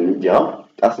bit, then you jump.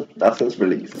 That's his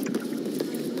release.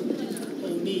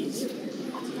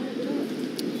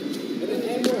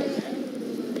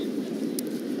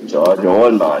 George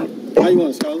on man. How you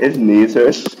want, Skylar? His knees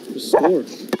hurt. Score.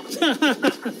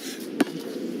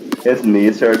 His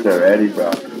knees hurt already,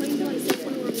 bro.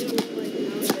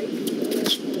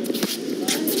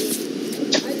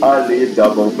 Our leads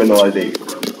up open all day.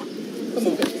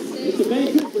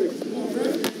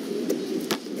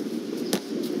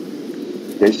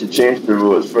 They should change the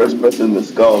rules. First person to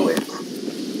score wins.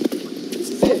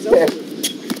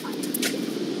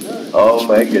 Oh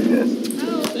my goodness.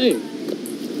 Hey.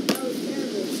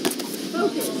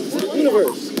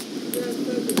 Universe.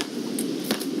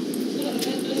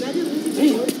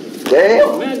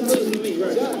 Damn.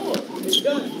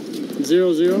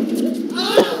 0-0.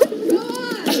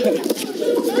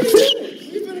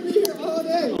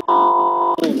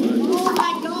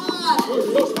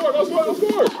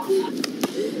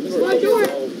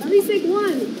 At least take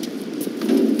one.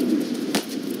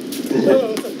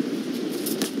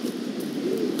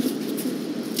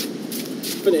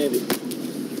 But end it.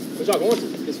 What y'all going to?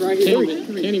 It's right here.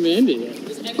 Can't even end it yet.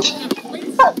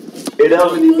 It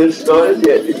haven't even started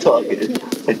yet. You're talking.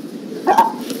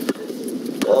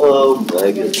 Oh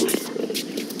my goodness.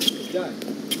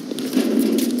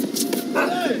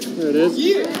 There it is.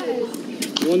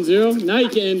 1-0. Now you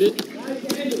can end it.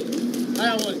 I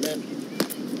don't want it, man.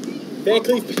 Van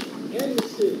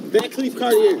Cleef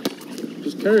Cartier.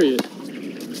 Just curry it.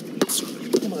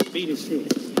 Come on, beat this shit.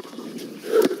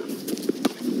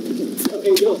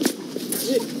 Okay, go.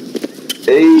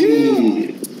 Hey.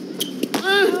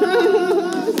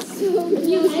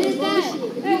 You edit that.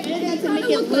 You edit that to make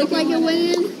it look like it went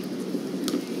in.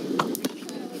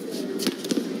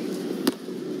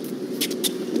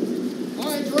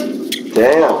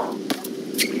 Damn.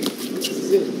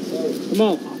 Come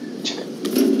on.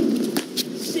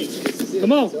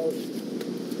 Come on.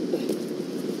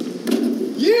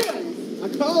 Yeah! I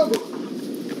called it.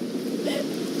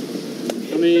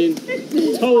 I mean,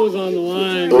 toe was on the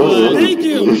line. Thank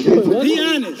you. Be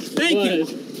honest. Thank you.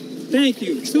 Thank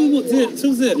you.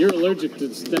 Two zip. You're allergic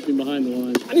to stepping behind the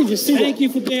line. I need to see Thank you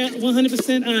for being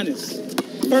 100% honest.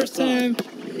 First time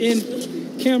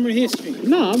in camera history.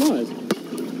 No, I'm honest.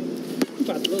 I'm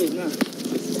about to lose now.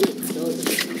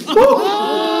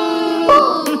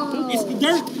 It's the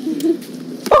dirt.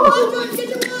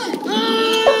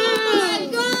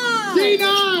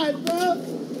 D9, bro.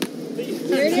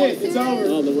 It's over.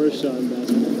 Oh, the worst shot in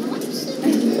basketball.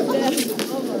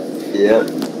 Yeah.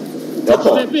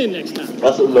 Step in next time.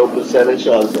 That's a low percentage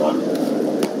chance, man.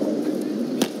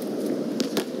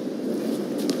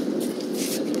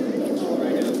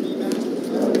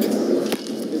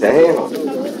 Damn.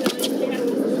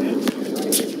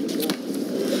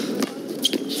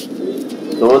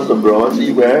 So what's the bronze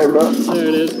you wearing, bro? There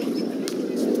it is.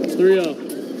 3-0.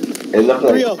 It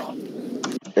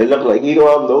looked like he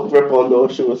don't have no grip on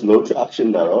those shoes, no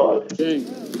traction at all. Dang.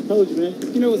 Told you, man.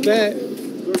 You know what's bad?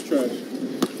 Good trash.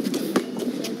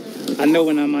 I know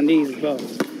when I'm on my knees as well.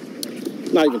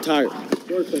 Not even tired.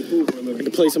 George play pool for a I living.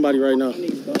 can play somebody right now. My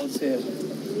knees dull as hell.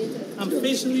 I'm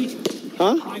officially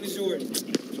Huh? Michael Jordan.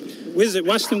 Wizard,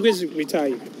 Washington Wizard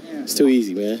retired. It's too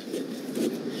easy, man.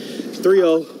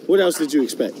 3-0. What else did you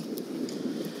expect?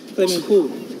 Play me in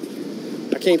pool.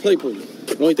 I can't play pool.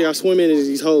 The only thing I swim in is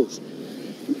these holes.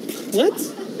 What?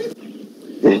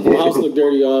 My house look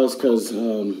dirty, y'all, because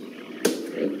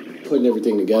putting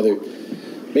everything together,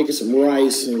 making some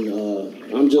rice, and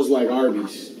I'm just like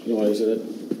Arby's. You know why I said that?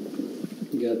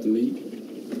 You got the meat?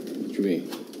 What you mean?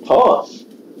 Pause.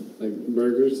 Like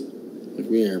burgers? Like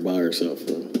we ain't here by ourselves,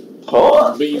 bro.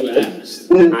 Pause. But you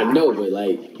asked. I know, but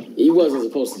like, he wasn't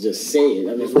supposed to just say it.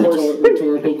 I mean, of course,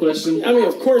 Rhetorical question? I mean,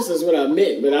 of course that's what I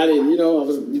meant, but I didn't, you know,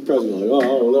 you probably like, oh, I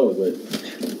don't know, but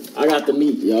I got the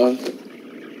meat, y'all.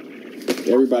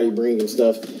 Everybody bringing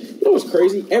stuff. You know what's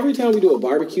crazy? Every time we do a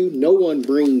barbecue, no one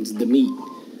brings the meat.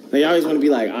 Like, I always want to be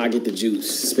like, I get the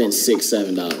juice, spend $6,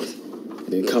 $7.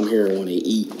 Then come here and want to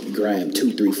eat, grab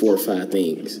 2, 3, 4, 5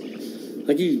 things.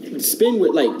 Like, you spend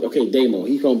with, like, okay, Damo,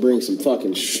 he's going to bring some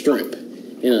fucking shrimp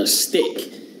and a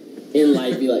stick. And,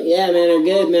 like, be like, yeah, man, they're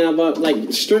good, man. I bought,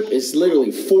 like, shrimp is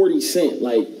literally 40 cents.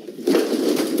 Like,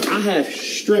 I have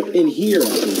shrimp in here, I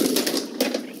think.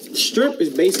 Shrimp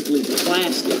is basically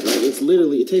plastic. Like, it's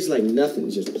literally, it tastes like nothing.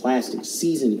 It's just plastic.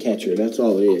 Seasoned ketchup. That's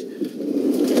all it is.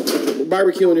 We're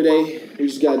barbecuing today. We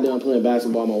just got done playing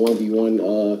basketball, my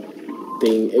 1v1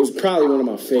 thing. It was probably one of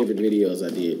my favorite videos I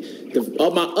did.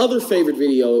 My other favorite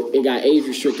video, it got age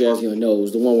restricted, as you know,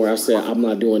 was the one where I said I'm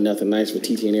not doing nothing nice for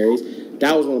TT and Aries.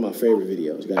 That was one of my favor't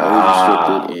videos. It got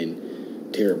age restricted and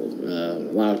terrible. A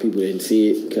lot of people didn't see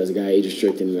it because it got age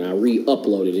restricted, and I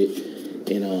re-uploaded it.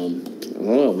 And I don't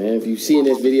know, man. If you've seen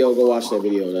this video, go watch that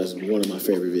video. That's one of my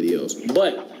favorite videos.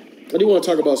 But I do want to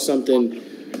talk about something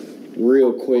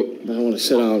real quick. I want to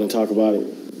sit down and talk about it.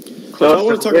 I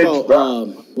want to talk about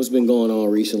what's been going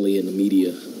on recently in the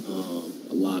media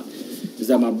a lot. Is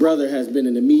that my brother has been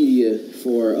in the media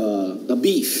for a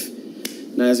beef.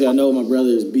 Now, as y'all know, my brother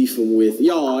is beefing with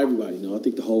y'all. Everybody know. I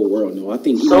think the whole world know. I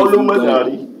think even if you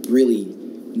don't really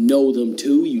know them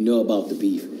too, you know about the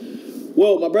beef.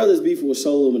 Well, my brother's beefing with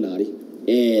Soul Illuminati,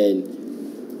 and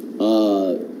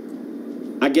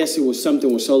I guess it was something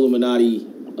when Soul Illuminati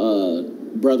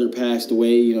brother passed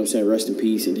away. You know what I'm saying? Rest in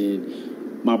peace. And then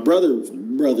my brothers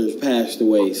passed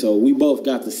away, so we both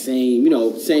got the same,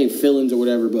 same feelings or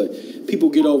whatever. But people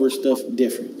get over stuff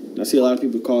different. I see a lot of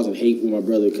people causing hate with my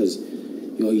brother because,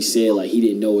 he said like he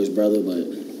didn't know his brother, but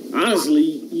honestly,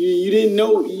 you didn't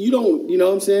know. You don't. You know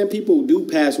what I'm saying? People do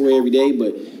pass away every day,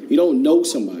 but you don't know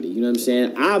somebody. You know what I'm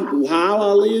saying? How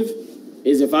I live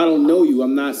is if I don't know you,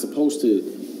 I'm not supposed to.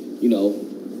 I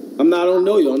don't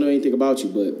know you. I don't know anything about you,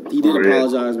 but he did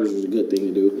apologize, which was a good thing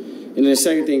to do. And then the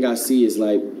second thing I see is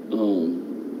like,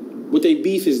 what they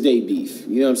beef is they beef.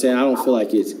 You know what I'm saying? I don't feel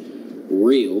like it's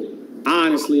real. I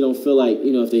honestly don't feel like,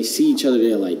 if they see each other,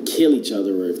 they'll like kill each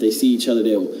other, or if they see each other,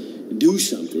 they'll do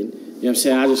something. You know what I'm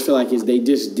saying? I just feel like they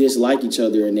just dislike each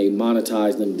other and they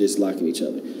monetize them disliking each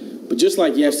other. But just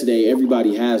like yesterday,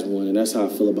 everybody has one, and that's how I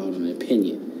feel about an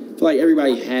opinion. I feel like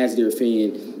everybody has their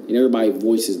opinion and everybody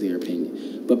voices their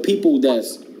opinion. But people that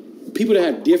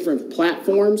have different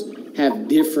platforms have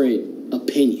different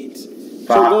opinions.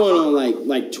 So going on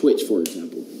like Twitch, for example.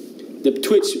 The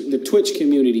Twitch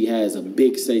community has a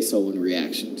big say-so in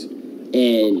reactions.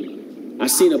 And I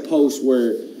seen a post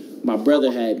where my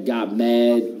brother had got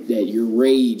mad that your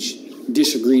rage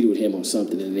disagreed with him on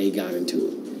something and they got into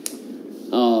it.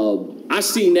 I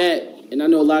seen that and I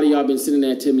know a lot of y'all been sending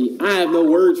that to me. I have no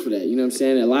words for that. You know what I'm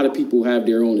saying? A lot of people have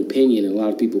their own opinion, and a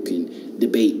lot of people can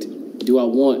debate. Do I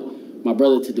want my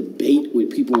brother to debate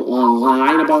with people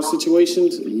online about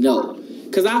situations? No.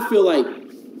 Because I feel like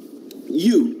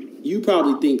you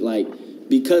probably think like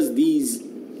because these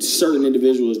certain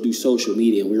individuals do social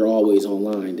media and we're always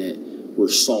online that we're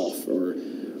soft, or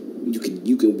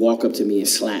you could walk up to me and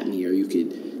slap me, or you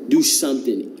could do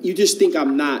something. You just think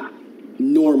I'm not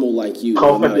normal like you.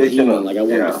 I'm not a human. Like I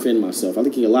want to defend myself. I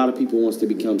think a lot of people wants to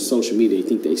become social media. They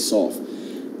think they soft.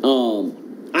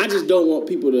 I just don't want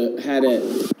people to have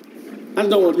that. I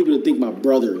don't want people to think my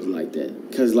brother is like that.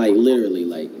 Because like literally,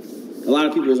 like a lot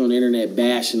of people is on the internet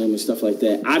bashing them and stuff like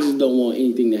that. I just don't want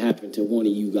anything to happen to one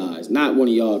of you guys. Not one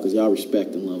of y'all, because y'all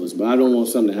respect and love us. But I don't want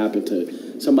something to happen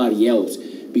to somebody else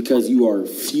because you are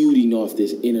feuding off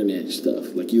this internet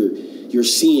stuff. Like you're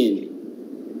seeing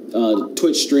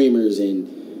Twitch streamers and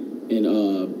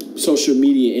social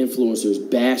media influencers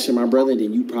bashing my brother, and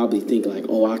then you probably think like,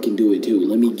 oh, I can do it too.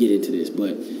 Let me get into this.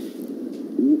 But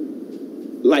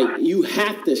like you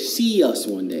have to see us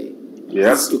one day. Yeah.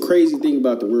 That's the crazy thing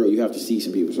about the world. You have to see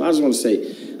some people. So I just want to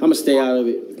say, I'm going to stay out of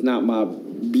it. It's not my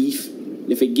beef.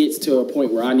 If it gets to a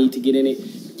point where I need to get in it,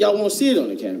 y'all won't see it on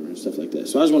the camera and stuff like that.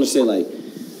 So I just want to say, like,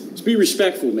 just be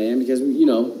respectful, man, because, you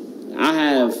know, I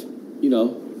have, you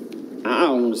know, I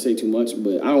don't want to say too much,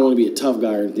 but I don't want to be a tough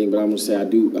guy or anything, but I'm going to say I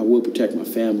will protect my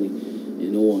family,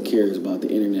 and no one cares about the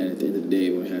internet at the end of the day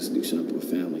when it has to do something with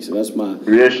family. So that's my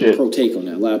pro take on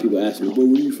that. A lot of people ask me, "But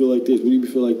what do you feel like this? What do you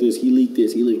feel like this? He leaked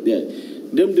this, he leaked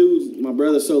that." Them dudes, my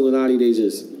brother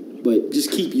Solinati, but just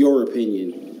keep your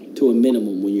opinion to a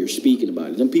minimum when you're speaking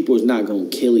about it. Them people is not going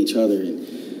to kill each other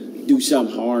and do some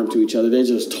harm to each other. They're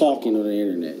just talking on the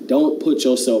internet. Don't put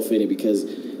yourself in it because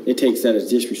it takes that as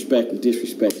disrespect, and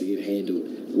disrespect to get handled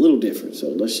a little different. So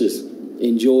let's just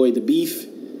enjoy the beef.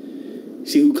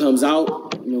 See who comes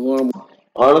out. You know who I'm.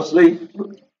 Honestly,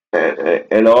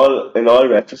 in all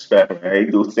retrospect, I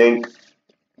do think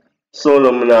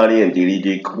Illuminati and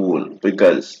DDG cool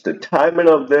because the timing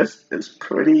of this is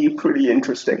pretty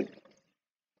interesting.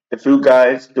 If you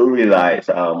guys do realize,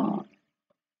 a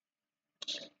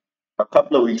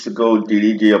couple of weeks ago,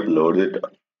 DDG uploaded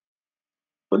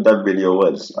what that video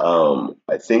was.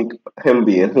 I think him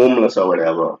being homeless or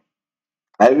whatever.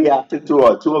 I reacted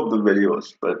to two of the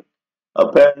videos, but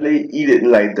apparently he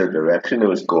didn't like the direction it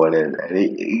was going in, and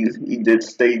he did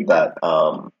state that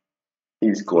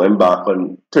he's going back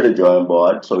on to the drawing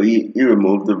board. So he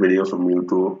removed the video from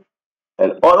YouTube,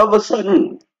 and all of a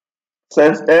sudden,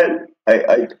 since then,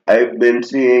 I've been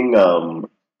seeing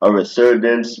a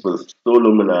resurgence with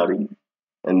Illuminati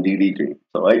and DDG.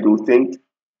 So I do think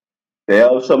they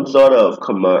have some sort of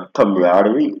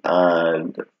camaraderie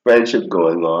and friendship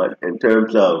going on in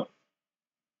terms of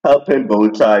helping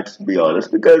both sides, to be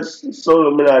honest, because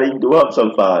Illuminati do have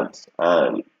some fans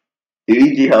and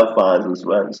DDG have fans as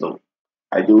well. So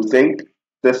I do think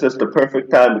this is the perfect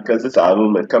time because this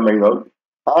album is coming out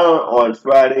on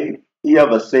Friday. You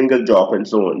have a single dropping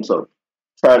soon, so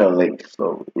trying to link.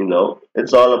 So you know,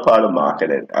 it's all a part of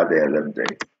marketing at the end of the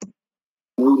day.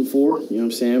 Rooting for, you know what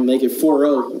I'm saying? Make it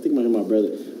 4-0. I think my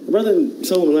brother and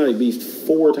Illuminati beefed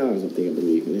 4 times, I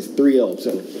believe, and it's 3-0.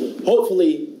 So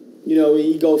hopefully, you know,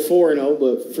 you go 4-0.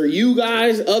 But for you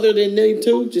guys, other than them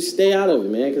two, just stay out of it,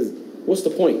 man. Because what's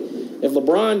the point? If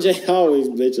LeBron James, I always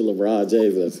mention LeBron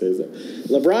James, I say so.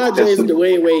 LeBron James and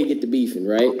Dwayne Wade get the beefing,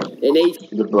 right? And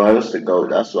LeBron is the GOAT,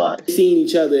 that's why. Seeing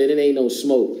each other and it ain't no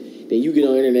smoke. Then you get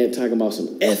on the internet talking about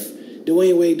some F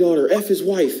Dwayne Wade daughter, F his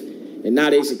wife. And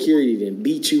now they security then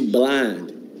beat you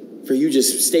blind for you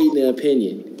just stating an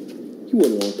opinion. You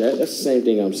wouldn't want that. That's the same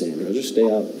thing I'm saying, bro. Just stay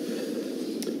out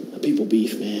of people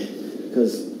beef, man.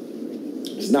 Because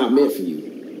it's not meant for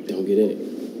you. Don't get in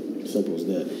it. Simple as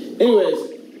that. Anyways,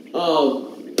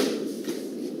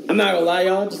 I'm not gonna lie,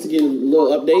 y'all, just to give a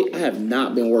little update, I have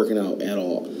not been working out at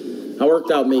all. I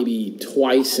worked out maybe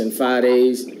twice in 5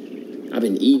 days. I've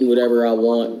been eating whatever I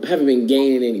want. I haven't been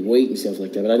gaining any weight and stuff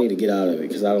like that, but I need to get out of it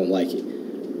because I don't like it.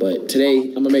 But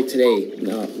today, I'm gonna make today.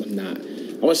 No, I'm not.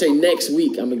 I'm gonna say next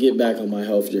week, I'm gonna get back on my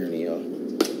health journey, y'all.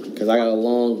 Because I got a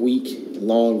long week,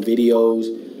 long videos,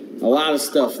 a lot of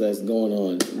stuff that's going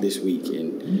on this week,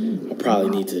 and I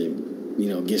probably need to, you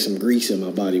know, get some grease in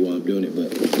my body while I'm doing it.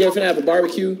 But yeah, if I have a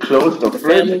barbecue, close the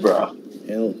fridge, bro.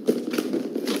 Hell,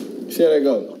 see how that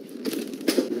go.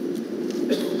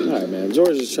 All right, man.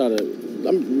 George is trying to.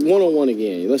 I'm 1-on-1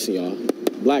 again. Listen, y'all.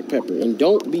 Black pepper, and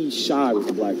don't be shy with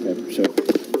the black pepper. So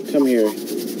come here.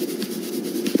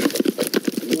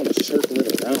 You want to circle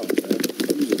it around, man.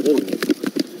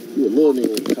 You a little nigga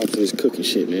when it comes to this cooking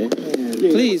shit, man.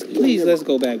 Please, let's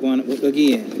go back one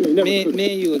again. Me and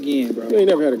you again, bro. You ain't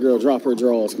never had a girl drop her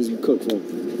drawers because you cook for them.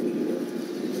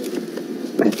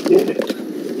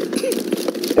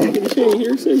 She ain't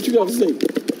here. Say what you got to say.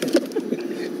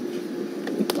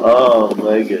 Oh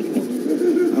my goodness. I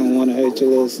don't want to hurt your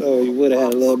little soul. You would have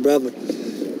had a little brother,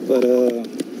 but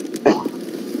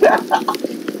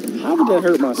how would that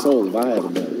hurt my soul if I had a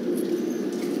brother?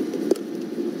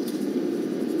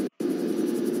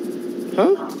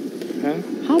 Huh?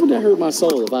 How would that hurt my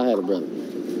soul if I had a brother?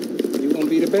 You won't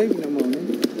be the baby no more,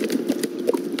 man.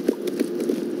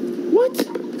 What?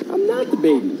 I'm not the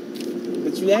baby.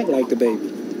 But you act like the baby.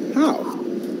 How?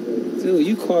 Dude,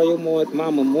 you call your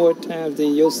mama more times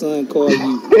than your son call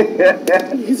you.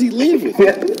 Because he lives with me.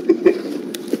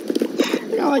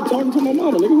 I like talking to my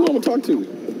mama. Nigga, who I'm going to talk to?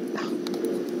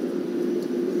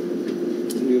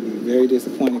 You'll be very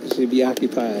disappointed because she'll be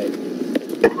occupied.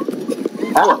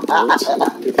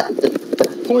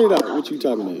 Point it out. What you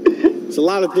talking about? It's a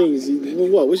lot of things.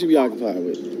 What? What should be occupied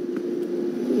with?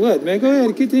 What, man? Go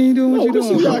ahead. Continue doing what you're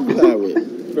doing. What should be occupied with?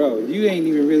 Bro, you ain't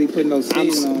even really putting no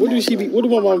season on. What do she be? What do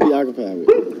my mom be occupied with?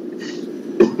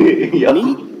 Yo,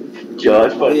 me?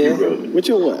 Josh, fuck you, bro. What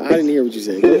your what? I didn't hear what you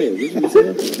said. Go ahead. What you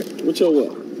said? What your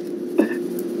what?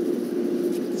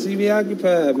 She be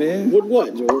occupied, man. With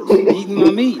what, George? Eating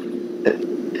my meat.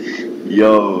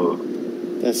 Yo.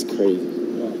 That's crazy.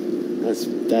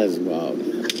 That is wild.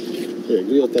 Here,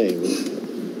 do your thing,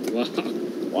 man.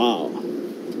 Wow.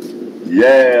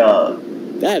 Yeah.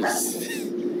 That's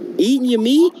eating your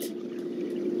meat?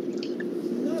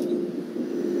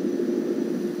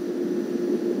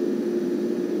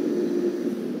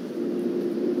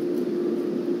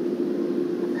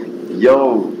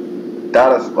 Yo,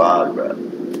 that is wild, bro.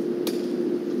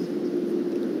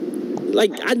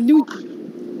 Like, I knew.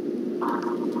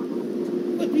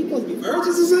 What, we supposed to be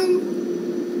virgins or something?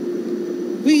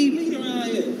 We around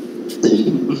here.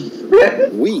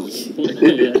 We.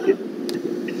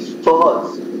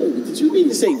 Pause. Did you mean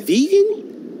to say vegan?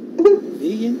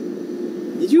 Vegan?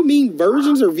 Did you mean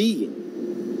virgins or vegan?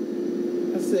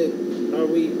 I said, are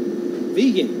we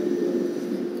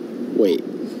vegan? Wait.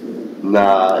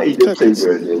 Nah, he did say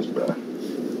virgins, bro.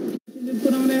 You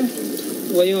put on there?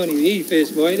 Well, you don't even eat fish,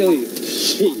 boy, do you?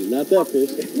 Shit, not that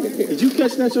fish. Did you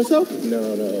catch that yourself? No.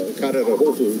 Caught it at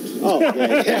Whole Foods. Oh,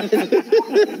 yeah.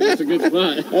 That's a good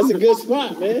spot. That's a good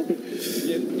spot, man.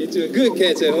 Get you a good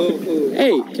catch at Whole Foods.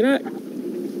 Hey, let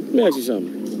me ask you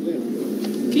something.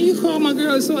 Can you call my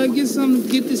girl so I get something,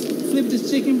 flip this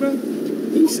chicken, bro?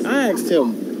 I asked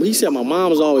him, he said my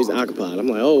mom's always occupied. I'm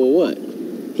like, oh, well, what?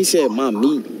 He said my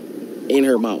meat in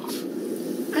her mouth.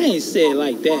 I ain't said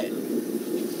like that.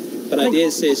 But I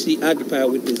did say she occupied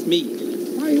with this meat.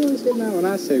 Why you always getting that when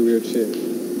I say weird shit?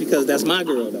 Because that's my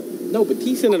girl, though. No, but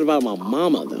he said it about my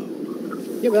mama, though.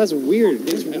 Yeah, but that's weird.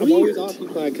 I'm always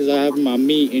occupied because I have my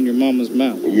meat in your mama's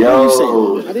mouth.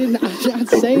 Yo. I'm not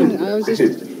saying it. I was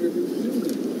just...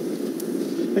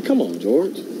 Hey, come on,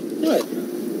 George. What?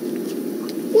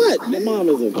 My mom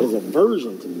is a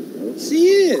virgin to me, bro. She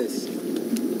is.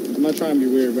 I'm not trying to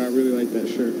be weird, but I really like that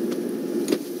shirt.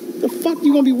 The fuck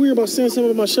you gonna be weird about saying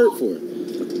something about my shirt for?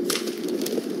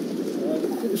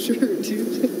 Shirt,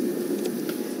 dude.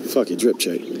 Fuck it, drip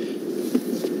check. Not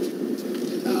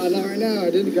right now. I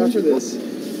didn't got you this.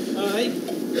 All right.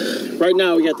 Right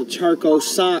now, we got the charcoal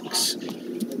socks.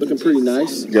 Looking pretty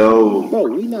nice. Yo. Bro,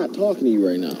 we not talking to you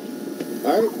right now.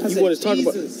 All right? You want to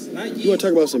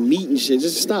talk about some meat and shit?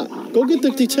 Just stop. Go get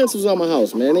the utensils out of my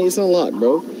house, man. It's unlocked,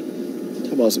 bro.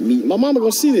 Talk about some meat. My mama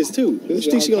gonna see this too. What do you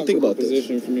think she gonna think about this?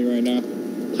 Position for me right now.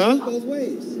 Huh? Both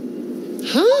ways.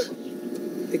 Huh?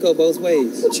 It go both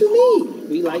ways. What you mean?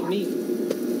 We like meat.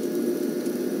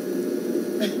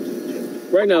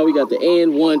 Right now, we got the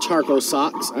AN1 charcoal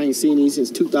socks. I ain't seen these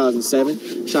since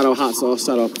 2007. Shout out Hot Sauce.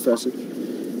 Shout out Professor.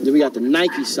 Then we got the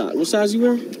Nike sock. What size you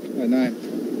wear? 9.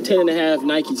 10.5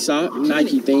 Nike sock,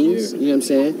 Nike things. Yeah. You know what I'm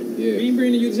saying? Yeah. You ain't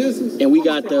bringing the utensils? And we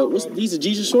got these are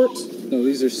Jesus shorts? No,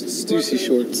 these are Stussy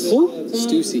shorts. Who?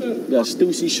 Stussy. We got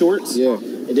Stussy shorts. Yeah.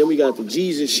 And then we got the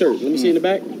Jesus shirt. Let me see in the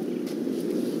back.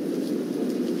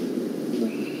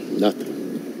 Nothing.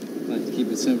 I like to keep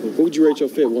it simple. What would you rate your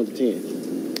fit 1 to 10?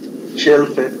 Chill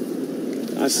fit.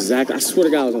 That's exactly. I swear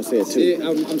to God, I was gonna say a 2. Yeah,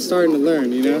 I'm starting to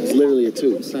learn, you know? It's literally a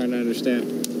 2. I'm starting to understand.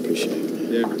 Appreciate it.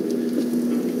 Yeah.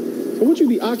 So what you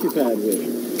be occupied with?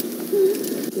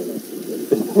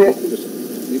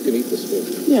 You can eat the skin.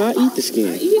 Yeah, I eat the skin.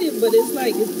 I eat it, but it's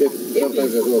like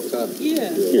Sometimes it's a little tough.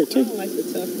 yeah. Here, I don't like the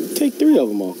toughness. take 3 of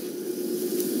them off.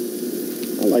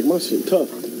 I like my shit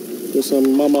tough. Put some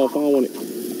in my mouth. I don't want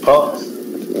it. Pause.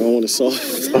 I don't want it soft.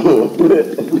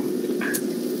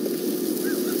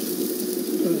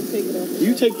 take it off. Do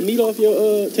you take the meat off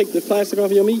your take the plastic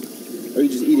off your meat, or you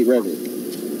just eat it regular?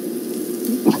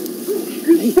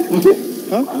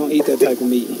 Huh? I don't eat that type of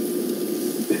meat.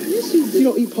 Yes, you do. You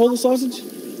don't eat Polish sausage?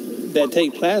 That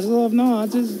take plastic off? No, I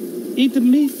just eat the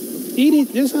meat. Eat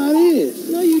it just how it is.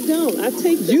 No, you don't. I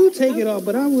take the... You take it off,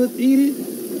 but I would eat it.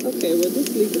 Okay, well,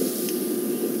 just leave it.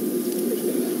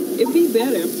 It'd be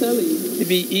better, I'm telling you. It'd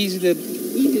be easy to...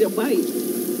 Easy to bite.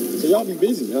 So y'all be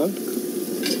busy, huh?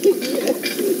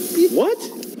 What?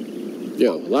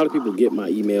 Yo, a lot of people get my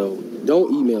email.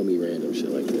 Don't email me random shit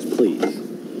like this, please.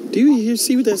 Do you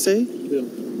see what that say? Yeah.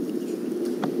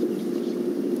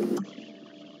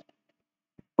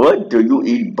 What do you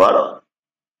eat butter,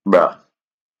 bruh?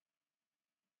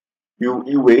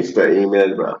 You waste the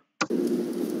email, bruh.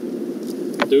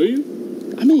 Do you?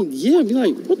 I mean, yeah, be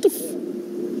like, what the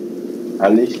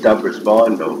At least stop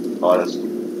responding though, honestly.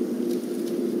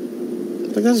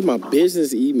 like, that's my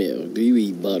business email. Do you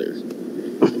eat butter?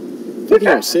 You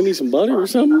gonna send me some butter or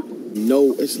something?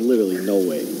 No, it's literally no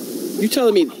way. You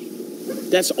telling me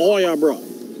that's all y'all brought?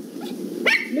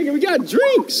 Nigga, we got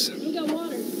drinks. We got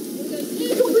water.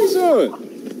 Come bring some.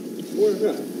 Where's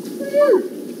that?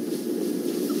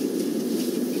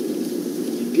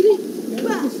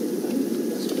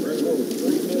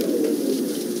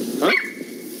 Huh?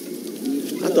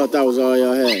 I thought that was all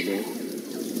y'all had, man.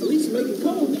 At least make it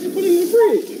cold. Nigga, put it in the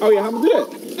fridge. Oh yeah, how I'ma do that?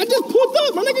 I just pulled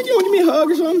up, my nigga. You want to give me a hug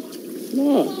or something?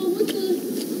 No.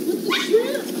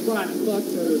 Fuck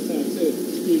the other time, too.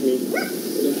 Excuse me. I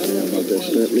don't know about that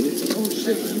shrimp, nigga. Oh,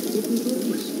 shit.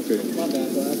 Okay. My bad,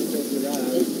 but I supposed to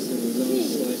ride.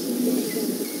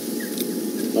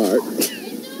 All right.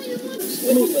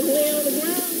 When he was laying on the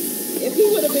ground, if he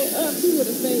would have been up, he would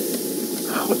have fainted.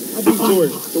 I beat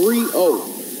George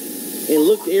 3-0 and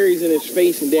looked Aries in his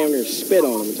face and damn near spit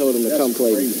on him and told him to come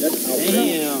play.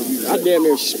 Damn. I damn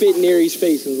near spit in Aries'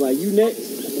 face and was like, you next?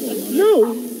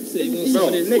 No.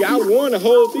 Bro, nigga, I won the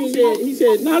whole thing. He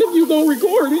said, not if you gonna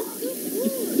record it.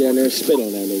 Down there, spit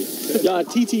on that nigga. Y'all,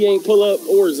 TT ain't pull up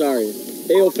or Zaria.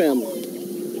 L family.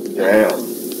 Damn.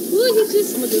 Look, he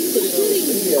just... I'm going to just put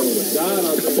it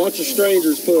on. A bunch of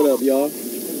strangers pulled up, y'all.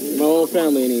 My whole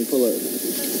family ain't even pull up.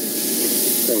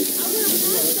 Crazy.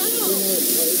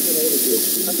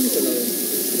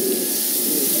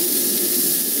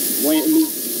 Wayne me.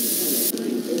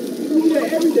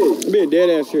 I'm being dead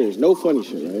ass serious. No funny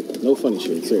shit, right? No funny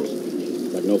shit, seriously.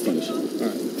 Like, no funny shit.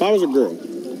 Alright. If I was a girl,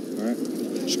 alright,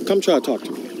 come try to talk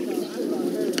to me.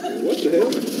 What the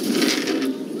hell?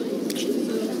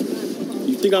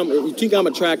 You think I'm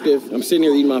attractive? I'm sitting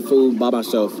here eating my food by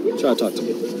myself. Try to talk to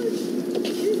me.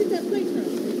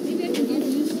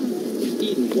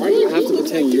 Why do you have to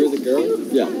pretend you're the girl?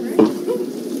 Yeah. I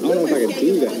don't know if I can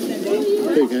do that.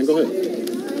 Here, you can go ahead.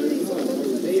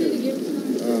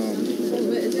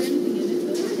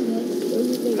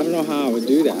 I don't know how I would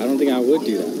do that. I don't think I would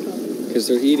do that. Because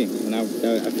they're eating. And I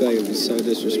feel like it would be so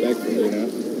disrespectful, you know?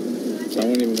 So I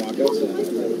wouldn't even walk up to them. To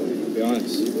be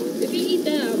honest. If you eat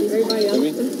that, I'll be everybody else. I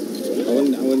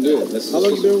wouldn't do it. How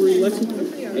long you been with Lexi?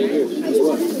 8 years.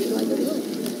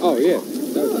 Oh, yeah.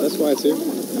 That's why, too.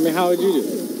 I mean, how would you do it?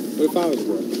 What if I was a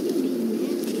girl?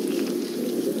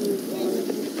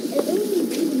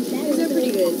 These are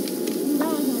pretty good.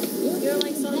 You're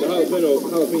like so Jalapenos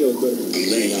good.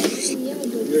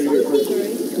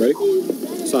 Ready?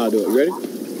 That's how I do it. You ready?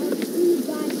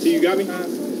 See, you got me?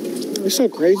 It's so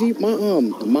crazy. My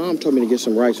mom told me to get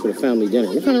some rice for the family dinner.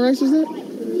 What kind of rice is that?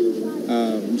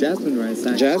 Jasmine rice.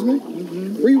 Jasmine?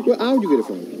 Mm-hmm. How would you get it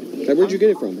from? Like, where'd you get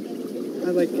it from? I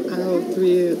like aisle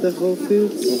 3 of the Whole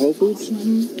Foods. From Whole Foods?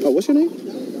 Mm-hmm. Oh, what's your name?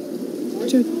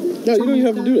 No, you don't even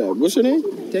have to do that. What's your name?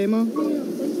 Damo.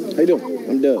 How you doing?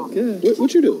 I'm Doug. Good.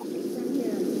 What you do?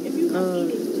 I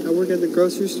work at the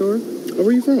grocery store. Oh,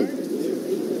 where you from?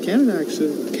 Canada,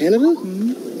 actually. Canada?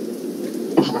 Mm-hmm.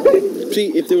 See,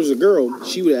 if there was a girl,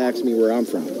 she would have asked me where I'm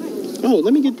from. Oh,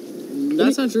 let me get...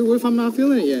 That's not true. What if I'm not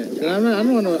feeling it yet? I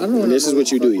don't want to. This is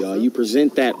what you do, y'all. You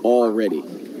present that already.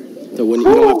 So when you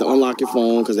don't have to unlock your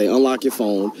phone, because they unlock your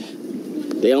phone.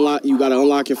 You got to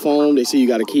unlock your phone. They see you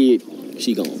got a kid.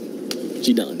 She gone.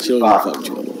 She done. She don't even fuck with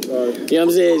you no more. You know what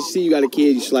I'm saying? See you got a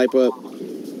kid. You swipe up.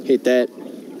 Hit that.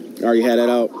 Already had that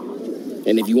out.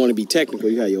 And if you want to be technical,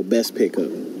 you have your best pickup.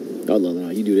 Oh, no.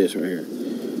 You do this right here.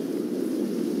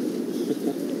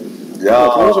 Yo.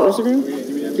 Instagram?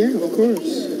 Yeah, of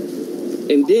course.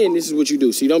 And then this is what you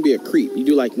do. So you don't be a creep. You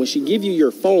do like, when she give you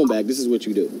your phone back, this is what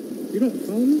you do. You don't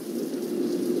follow me?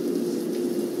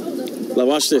 Like,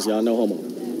 watch this, y'all. No homo.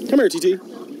 Come here, TT.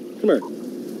 Come here.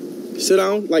 Sit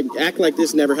down. Like, act like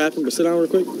this never happened, but sit down real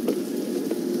quick.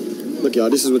 Look, y'all,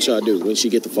 this is what y'all do when she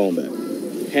get the phone back.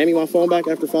 Hand me my phone back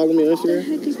after following me on Instagram. What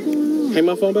the heck is going on? Hand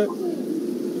me my phone back.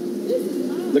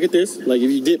 Look at this. Like, if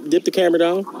you dip the camera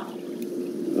down,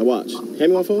 now watch. Hand me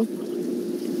my phone.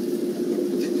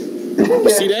 You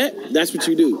see that? That's what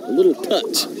you do. A little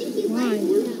touch. Why?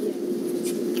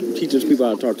 Teach those people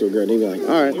how to talk to a girl. They be like,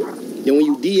 all right. Then when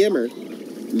you DM her,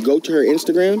 you go to her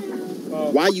Instagram.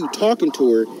 While you talking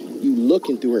to her, you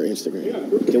looking through her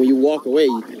Instagram. Then when you walk away,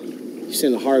 you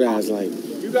send the hard eyes like.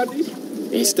 You got these?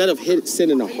 Instead of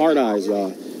sending the hard eyes,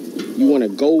 y'all, you want to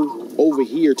go over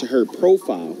here to her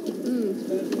profile.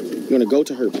 You want to go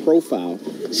to her profile,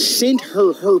 send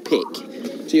her pic.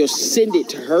 So you'll send it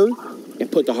to her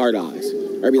and put the hard eyes.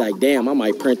 Or be like, damn, I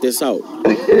might print this out.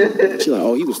 She's like,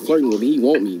 oh, he was flirting with me, he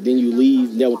want me. Then you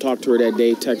leave, never talk to her that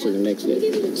day, text her the next day.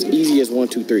 It's easy as 1,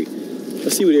 2, 3.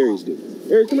 Let's see what Aries do.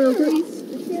 Aries, come here real quick.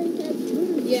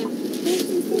 Yeah.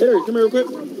 Hey, Aries, come here real quick.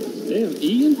 Damn,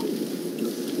 Ian?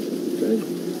 Okay.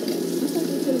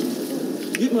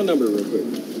 Get my number real quick.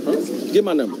 Huh? Get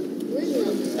my number.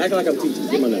 Act like I'm teaching.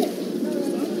 Get my number.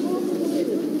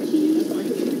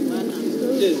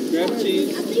 Just grab cheese.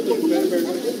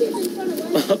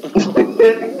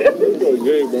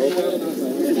 Good, bro.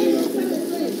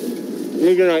 Let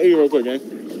me get on eat real quick, man.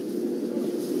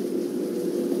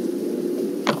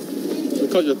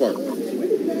 Cut this part.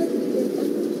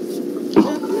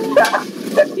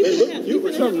 You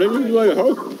for something, nigga. You like a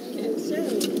hoe?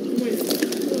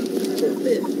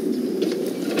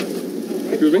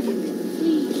 Excuse me?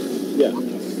 Yeah.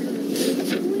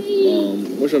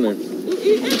 What's your name?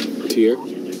 Tier.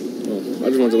 Oh, I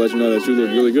just wanted to let you know that you look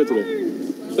really good today.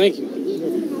 Thank you.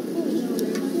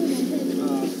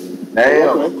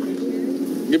 Damn. Okay.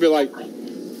 Give it like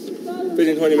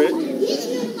 15, 20 minutes.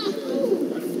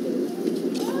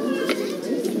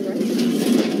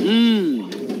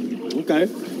 Okay.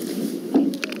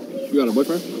 You got a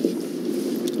boyfriend?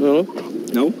 No.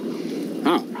 No?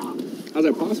 How? How's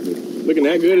that possible? Looking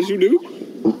that good as you do?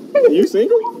 You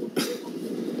single?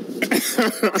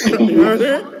 You know what I'm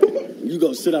saying? You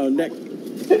go sit down next.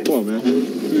 Come on, man.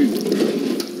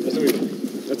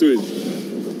 Let's do this.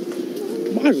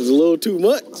 Mine was a little too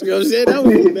much. You know what I'm saying?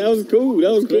 That was cool.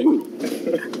 That was cool.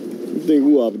 You think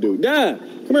who I would do? Dad,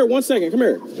 come here 1 second. Come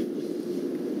here.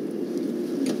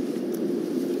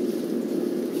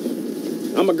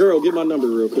 I'm a girl. Get my number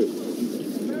real quick.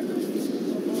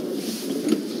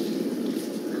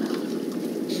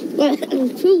 I'm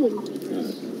chewing.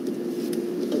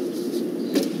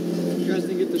 You guys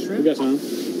didn't get the shrimp? We got some.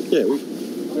 Yeah,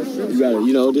 you gotta.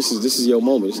 You know, this is your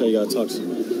moment. This is how you gotta talk to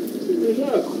somebody.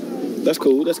 That's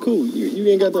cool. That's cool. You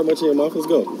ain't got that much in your mouth. Let's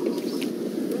go.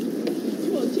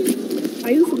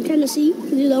 Are you from Tennessee?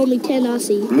 You're the only 10 I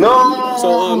see. No.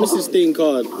 So this is this thing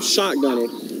called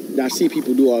shotgunning that I see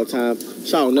people do all the time.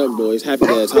 Shout out Nug Boys. Happy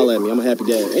dads. Holla at me. I'm a happy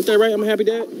dad. Ain't that right? I'm a happy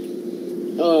dad.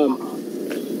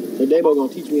 So Dabo gonna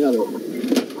teach me how to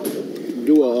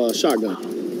do a shotgun.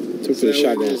 Took to the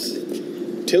shotgun.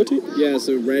 Tilt it? Yeah,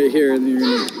 so right here, and then you're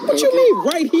gonna. What you mean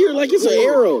right here? Like it's an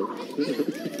arrow.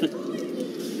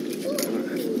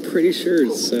 Pretty sure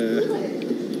it's.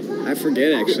 I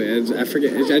forget actually. I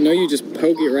forget. I know you just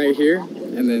poke it right here,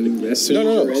 and then as soon as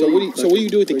you're ready, So what do you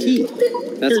do with the key?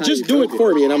 That's Here, how just you do it poke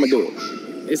for me, and I'm gonna do it.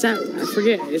 Is that? I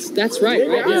forget. That's right.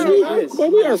 Right? Yeah, it is. But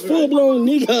we are full blown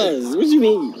niggas. What you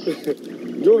mean?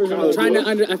 George, I'm trying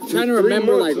to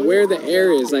remember like where the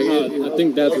air is. Like I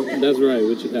think that's right.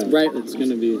 What you have. Right. It's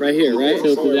gonna be right here, right?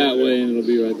 tilted that way, and it'll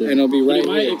be right there. And it'll be right It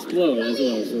might here. explode as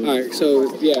well. So. All right.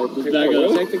 So yeah, back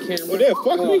up. take the camera. Oh, yeah,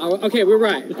 fuck me. Okay, we're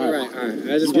right. All right.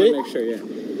 I just want to make sure.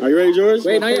 Yeah. Are you ready, George?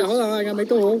 Wait, not yet. Hold on. I gotta make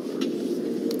the hole.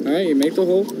 All right, you make the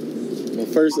hole. Well,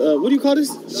 first, what do you call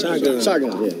this? Shotgun.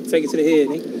 Shotgun. Yeah. Take it to the head,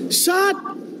 nigga.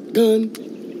 Shotgun.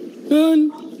 Gun.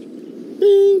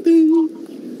 Ding, ding.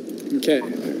 Okay.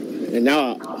 And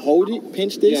now I hold it,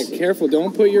 pinch this. Yeah, careful.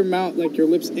 Don't put your mouth, like your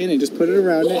lips in it. Just put it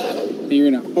around it. And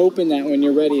you're going to open that when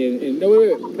you're ready. And no,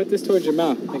 wait. Put this towards your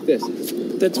mouth, like this.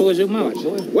 Put that towards your mouth.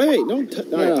 Wait, don't.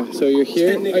 No. So you're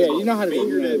here. Oh, yeah, you know how to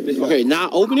do it. Okay, now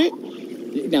open it.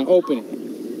 Now open it.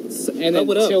 And then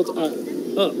Open up. tilt up.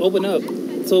 Open up.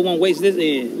 So it won't waste this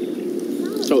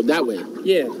end. So that way.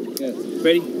 Yeah.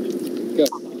 Ready? Go.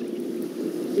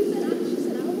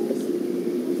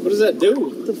 What does that do?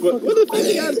 What the fuck? What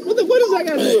does that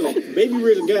got to do with it? Baby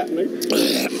Riz Gap, nigga.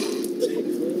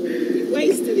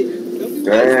 Wasted it.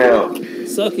 Damn.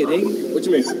 Suck it, nigga. What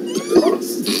you mean? You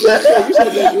should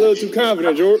have been a little too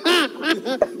confident, George.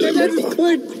 That just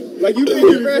clicked. Like you think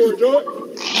you're before, George.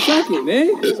 Suck it,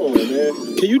 man. Come on, man.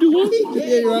 Can you do one? Yeah,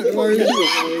 you're right.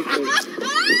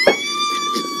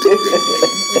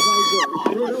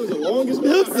 That was the longest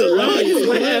laugh. That's the longest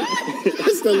laugh.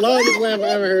 That's the longest laugh I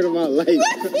ever heard in my life.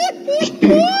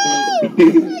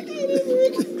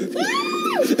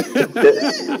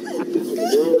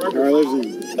 All right, let's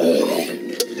see.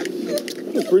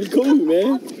 That's pretty cool,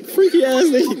 man. Freaky ass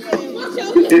nigga.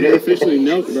 You officially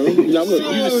knelt, bro. You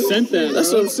just sent that.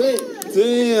 That's what I'm saying.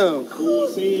 Damn.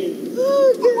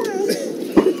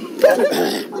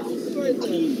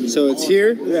 So it's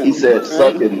here? Yeah. He said,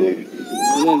 suck it, nigga.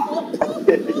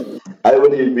 I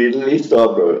would immediately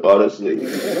stop, bro, honestly.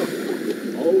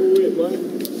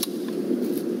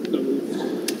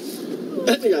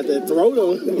 That nigga got that throat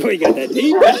on. Oh, he got that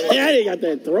deep. Yeah, he got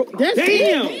that throat.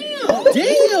 Damn.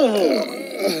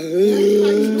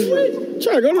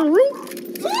 Try to go to the room?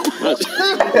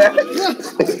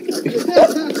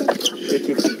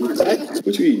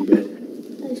 What you eating, man?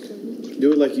 Ice cream. Do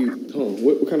it like you. Hold on.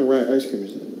 What kind of ice cream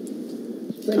is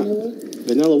that? Vanilla.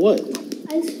 Vanilla what?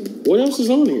 Ice cream. What else is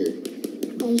on here?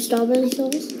 Strawberry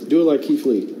sauce. Do it like Keith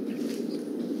Lee.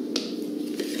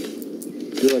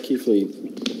 Do it like Keith Lee.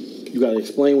 You gotta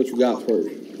explain what you got first.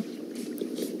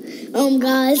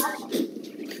 Guys.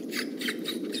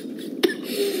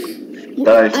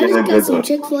 Nice, I just got some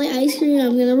Chick-fil-A ice cream.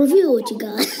 I'm gonna review what you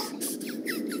got.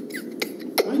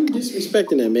 Why are you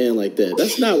disrespecting that man like that?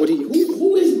 That's not what he.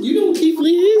 Who is? You know who Keith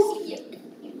Lee is?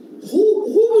 Who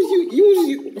was you? Who was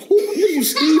you?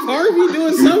 Steve Harvey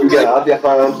doing something? Yeah, I'll be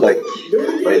fine. Like, do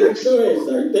it again. right there. Go ahead,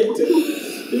 sir. Take two.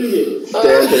 Do it again.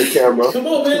 Stand to the camera. Come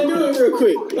on, man. Do it real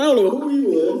quick. I don't know who he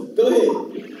was. Go ahead.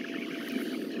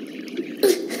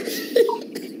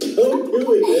 Don't do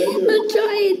it, man. I'm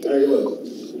trying to. All right, go.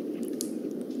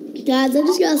 Guys, I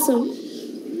just got some.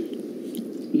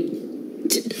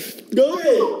 Go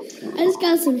ahead. I just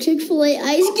got some Chick-fil-A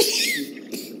ice cream.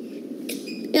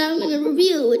 And I'm gonna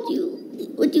review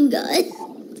what you got.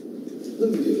 Let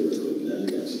me do it real quick. I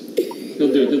got you.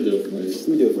 He'll do it for you. Let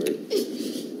me do it for you.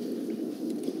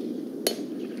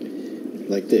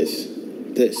 Like this.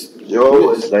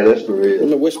 Yo, it's like that's for I'm real.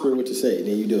 gonna whisper what to say,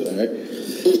 then you do it, alright?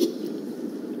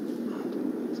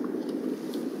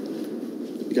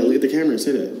 You gotta look at the camera and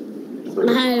say that.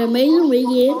 I had an amazing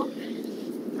weekend.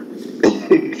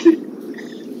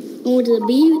 I went to the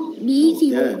BET.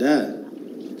 Yeah.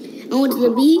 I went to the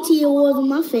BET Awards with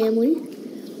my family.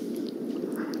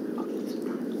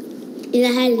 And I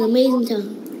had an amazing time.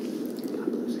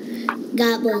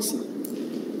 God bless you.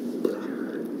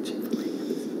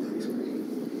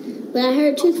 But I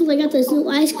heard Chick-fil-A got this new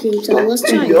ice cream, so let's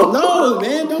try it. No,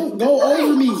 man, don't go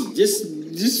over me. Just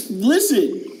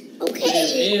listen.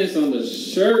 Okay. And it's on the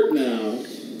shirt now.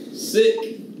 Sick.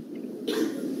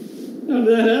 How did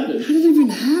that happen? How did it even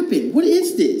happen? What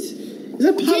is this? Is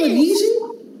that Polynesian?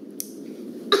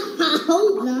 I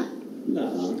hope not. Nah.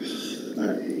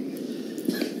 Alright.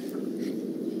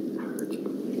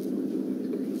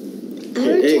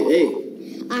 Hey.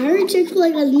 I heard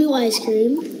Chick-fil-A got a new ice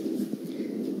cream,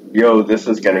 Yo, this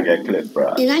is gonna get clipped,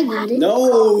 bro. and I got it. No,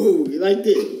 like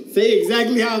this. Say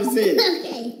exactly how I'm saying it.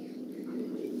 Okay.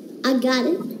 I got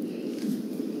it.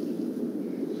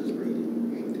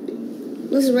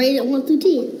 Let's rate it 1 through 10.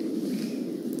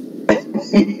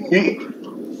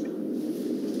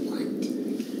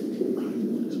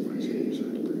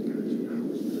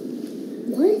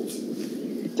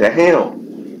 What? Damn.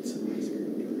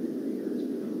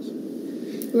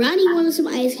 Ronnie wanted some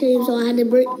ice cream, so I had to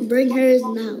bring hers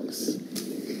in the house.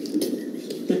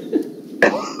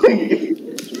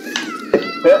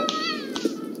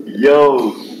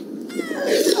 Yo.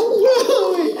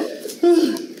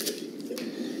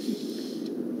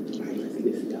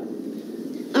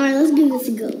 Alright, let's give this a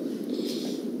go.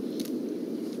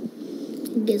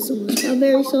 Get some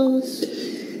strawberry sauce.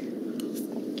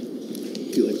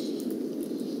 You like?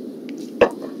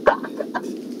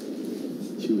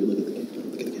 Should we look at the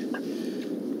camera?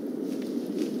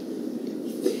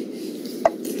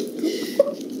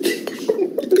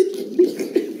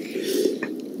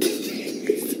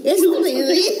 It's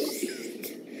hilarious.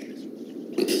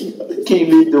 Can't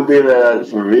need to be that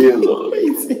for real, though.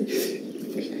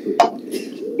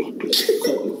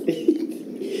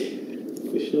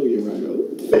 For sure, you're right.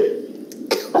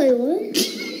 Wait, what?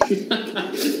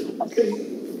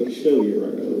 For sure, you're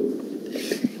right.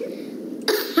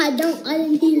 I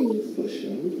didn't hear you. For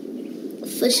sure.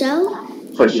 For sure?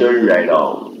 For sure, you're right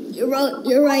on. You're right.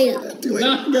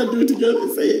 Now you gotta do it together.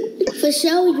 Say it. For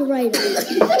sure, you're right.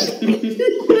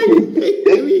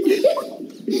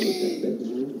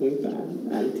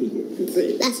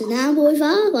 That's a 9.5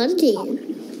 out of 10.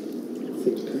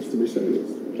 Customer service.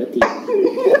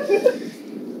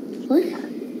 What?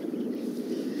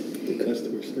 The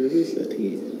customer service at 10.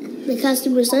 The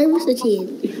customer service, a 10.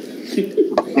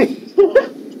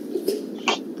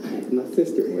 my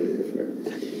sister ordered it for her.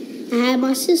 I had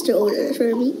my sister order it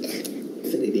for me.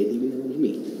 So they didn't even know it was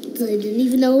me. So they didn't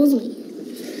even know it was me.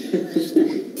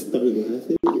 Started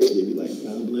laughing. They be like,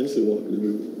 God bless and walk in the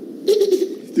room.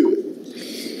 Do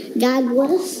it. God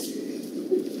bless.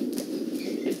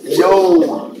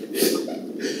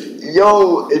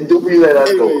 Yo, it do be like that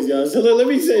though. Anyways, y'all, so let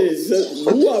me say this. So,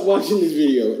 who are watching this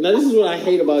video? Now, this is what I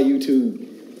hate about YouTube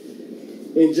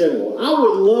in general. I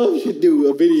would love to do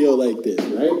a video like this,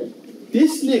 right?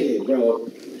 This nigga, bro,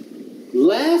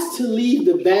 last to leave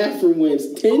the bathroom wins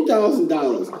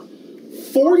 $10,000.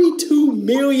 42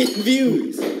 million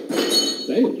views.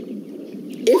 Damn.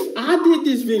 If I did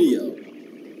this video,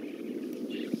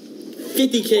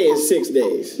 50K in 6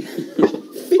 days.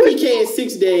 50K in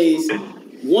 6 days,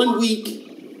 1 week,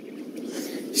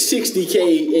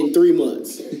 60K in 3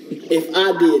 months. If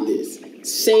I did this,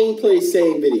 same place,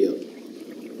 same video.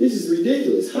 This is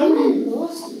ridiculous. How many?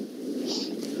 Boston.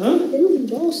 Huh? They live in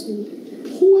Boston.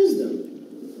 Who is them?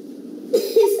 It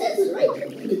says it right there.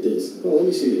 Look at this. Oh, let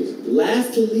me see this.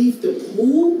 Last to leave the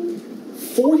pool,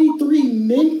 43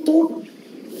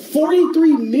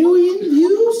 million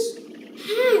views?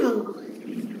 How?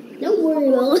 Don't worry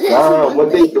about that.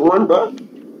 What they doing, bro?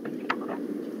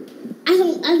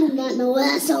 I do not know what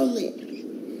that song meant.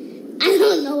 I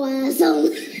don't know what that song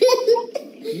meant.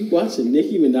 You watching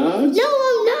Nicki Minaj? No,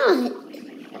 I'm not.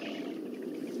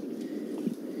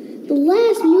 The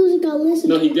last music I listened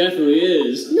No, to. he definitely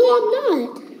is. No, I'm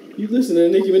not. You listen to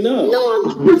Nicki Minaj? No,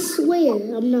 I swear,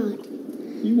 I'm not.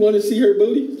 You want to see her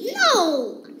booty?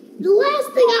 No! The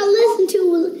last thing I listened to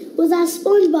was that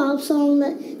SpongeBob song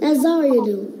that Zarya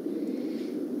do.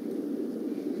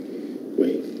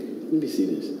 Wait, let me see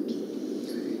this.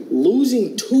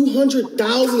 Losing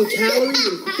 200,000 calories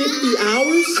in 50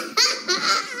 hours?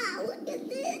 Look at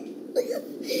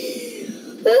this.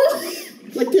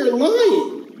 Like they're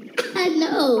lying. I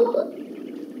know.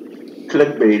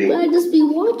 Clickbaiting. But I just be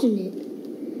watching it.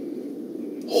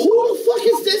 Who the fuck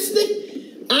is this thing?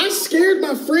 I scared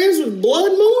my friends with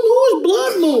Blood Moon? Who is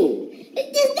Blood Moon?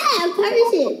 It's just that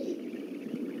person.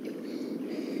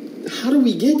 How do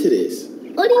we get to this?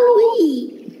 What do you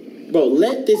mean? Bro,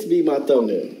 let this be my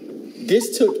thumbnail.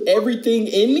 This took everything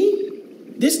in me?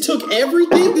 This took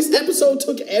everything? This episode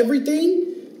took everything?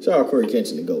 Shout out Corey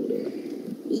Kenshin to go there.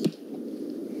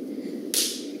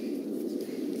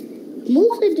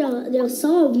 Most of y'all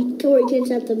saw Corey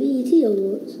Kenshin at the BET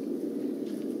Awards.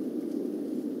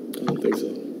 I don't think so.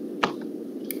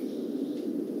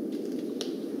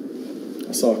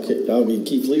 I saw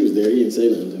Keith Lee was there. He didn't say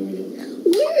nothing to me.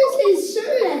 Where is his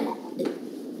shirt at?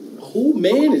 Who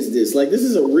man is this? Like, this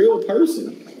is a real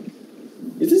person.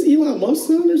 Is this Elon Musk's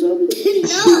son or something?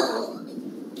 No.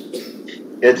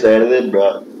 It's edited,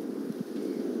 bro.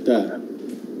 God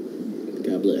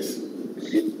bless.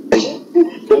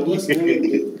 God bless them.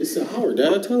 It's an hour,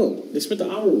 Dad. Tell them. They spent the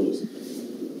hour with us.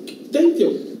 Thank you.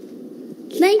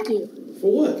 Thank you.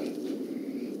 For what?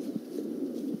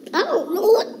 I don't know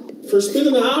what. For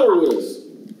spending an hour with us.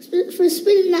 For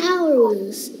spending an hour with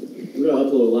us. We're going to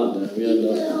upload a lot now. We You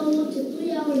all watch a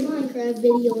 3-hour Minecraft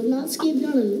video and not skip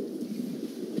none of it.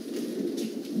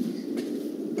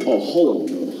 Oh, hold on,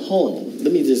 bro. Hold on.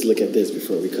 Let me just look at this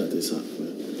before we cut this off.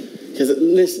 Because,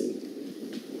 listen.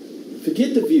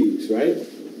 Forget the views, right?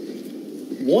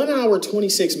 1 hour,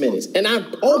 26 minutes. And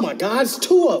oh my God, it's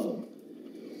 2 of them.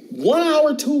 1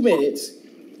 hour, 2 minutes.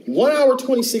 1 hour,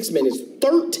 26 minutes.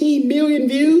 13 million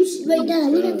views? Wait,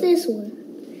 Dad, look at this one.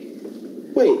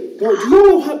 Wait, bro, do you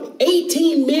know how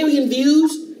 18 million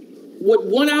views? What,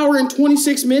 1 hour and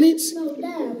 26 minutes? No,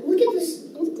 Dad, look at this.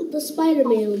 Look at the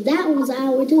Spider-Man one. That one's an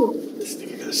hour too. This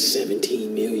nigga got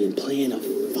 17 million playing a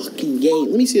fucking game.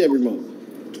 Let me see that remote.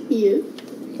 Here.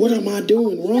 What am I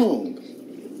doing wrong?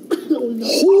 I don't know.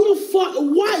 Who the fuck?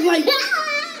 What? Like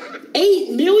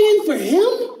 8 million for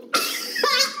him?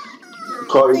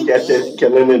 Corey Kenshin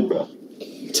killing it, bro.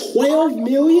 12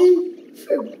 million?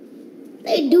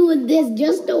 They doing this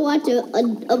just to watch a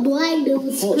blind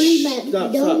dude scream at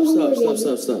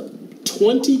Stop.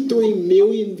 23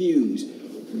 million views.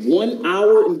 1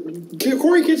 hour.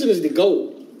 Corey Kenshin is the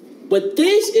GOAT. But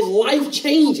this is life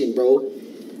changing, bro.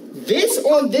 This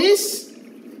on this,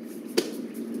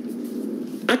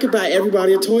 I could buy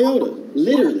everybody a Toyota.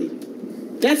 Literally.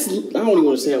 I don't even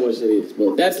want to say how much it is,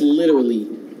 but that's literally,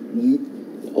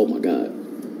 oh my God.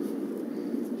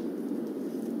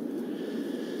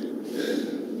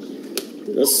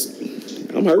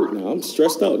 I'm hurt now. I'm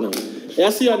stressed out now. Hey,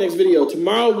 I'll see y'all next video.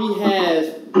 Tomorrow we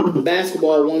have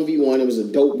basketball 1v1. It was a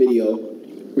dope video.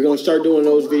 We're going to start doing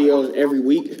those videos every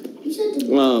week.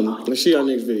 Let's see y'all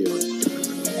next video.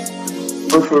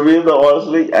 But for real though,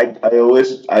 honestly, I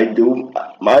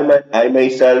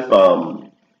myself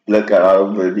look at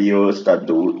other videos that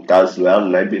does well,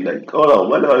 and I'd be like, hold on,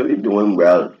 what are they doing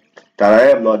well that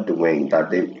I am not doing that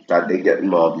they get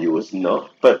more views,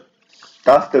 But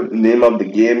that's the name of the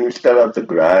game. You still have to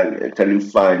grind until you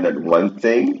find that one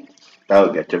thing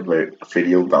that'll get your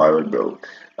video viral, bro.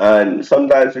 And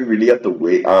sometimes you really have to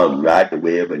ride the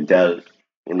wave until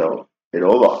it's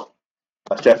over.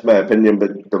 That's just my opinion,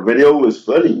 but the video was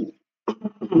funny.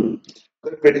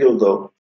 Good video though.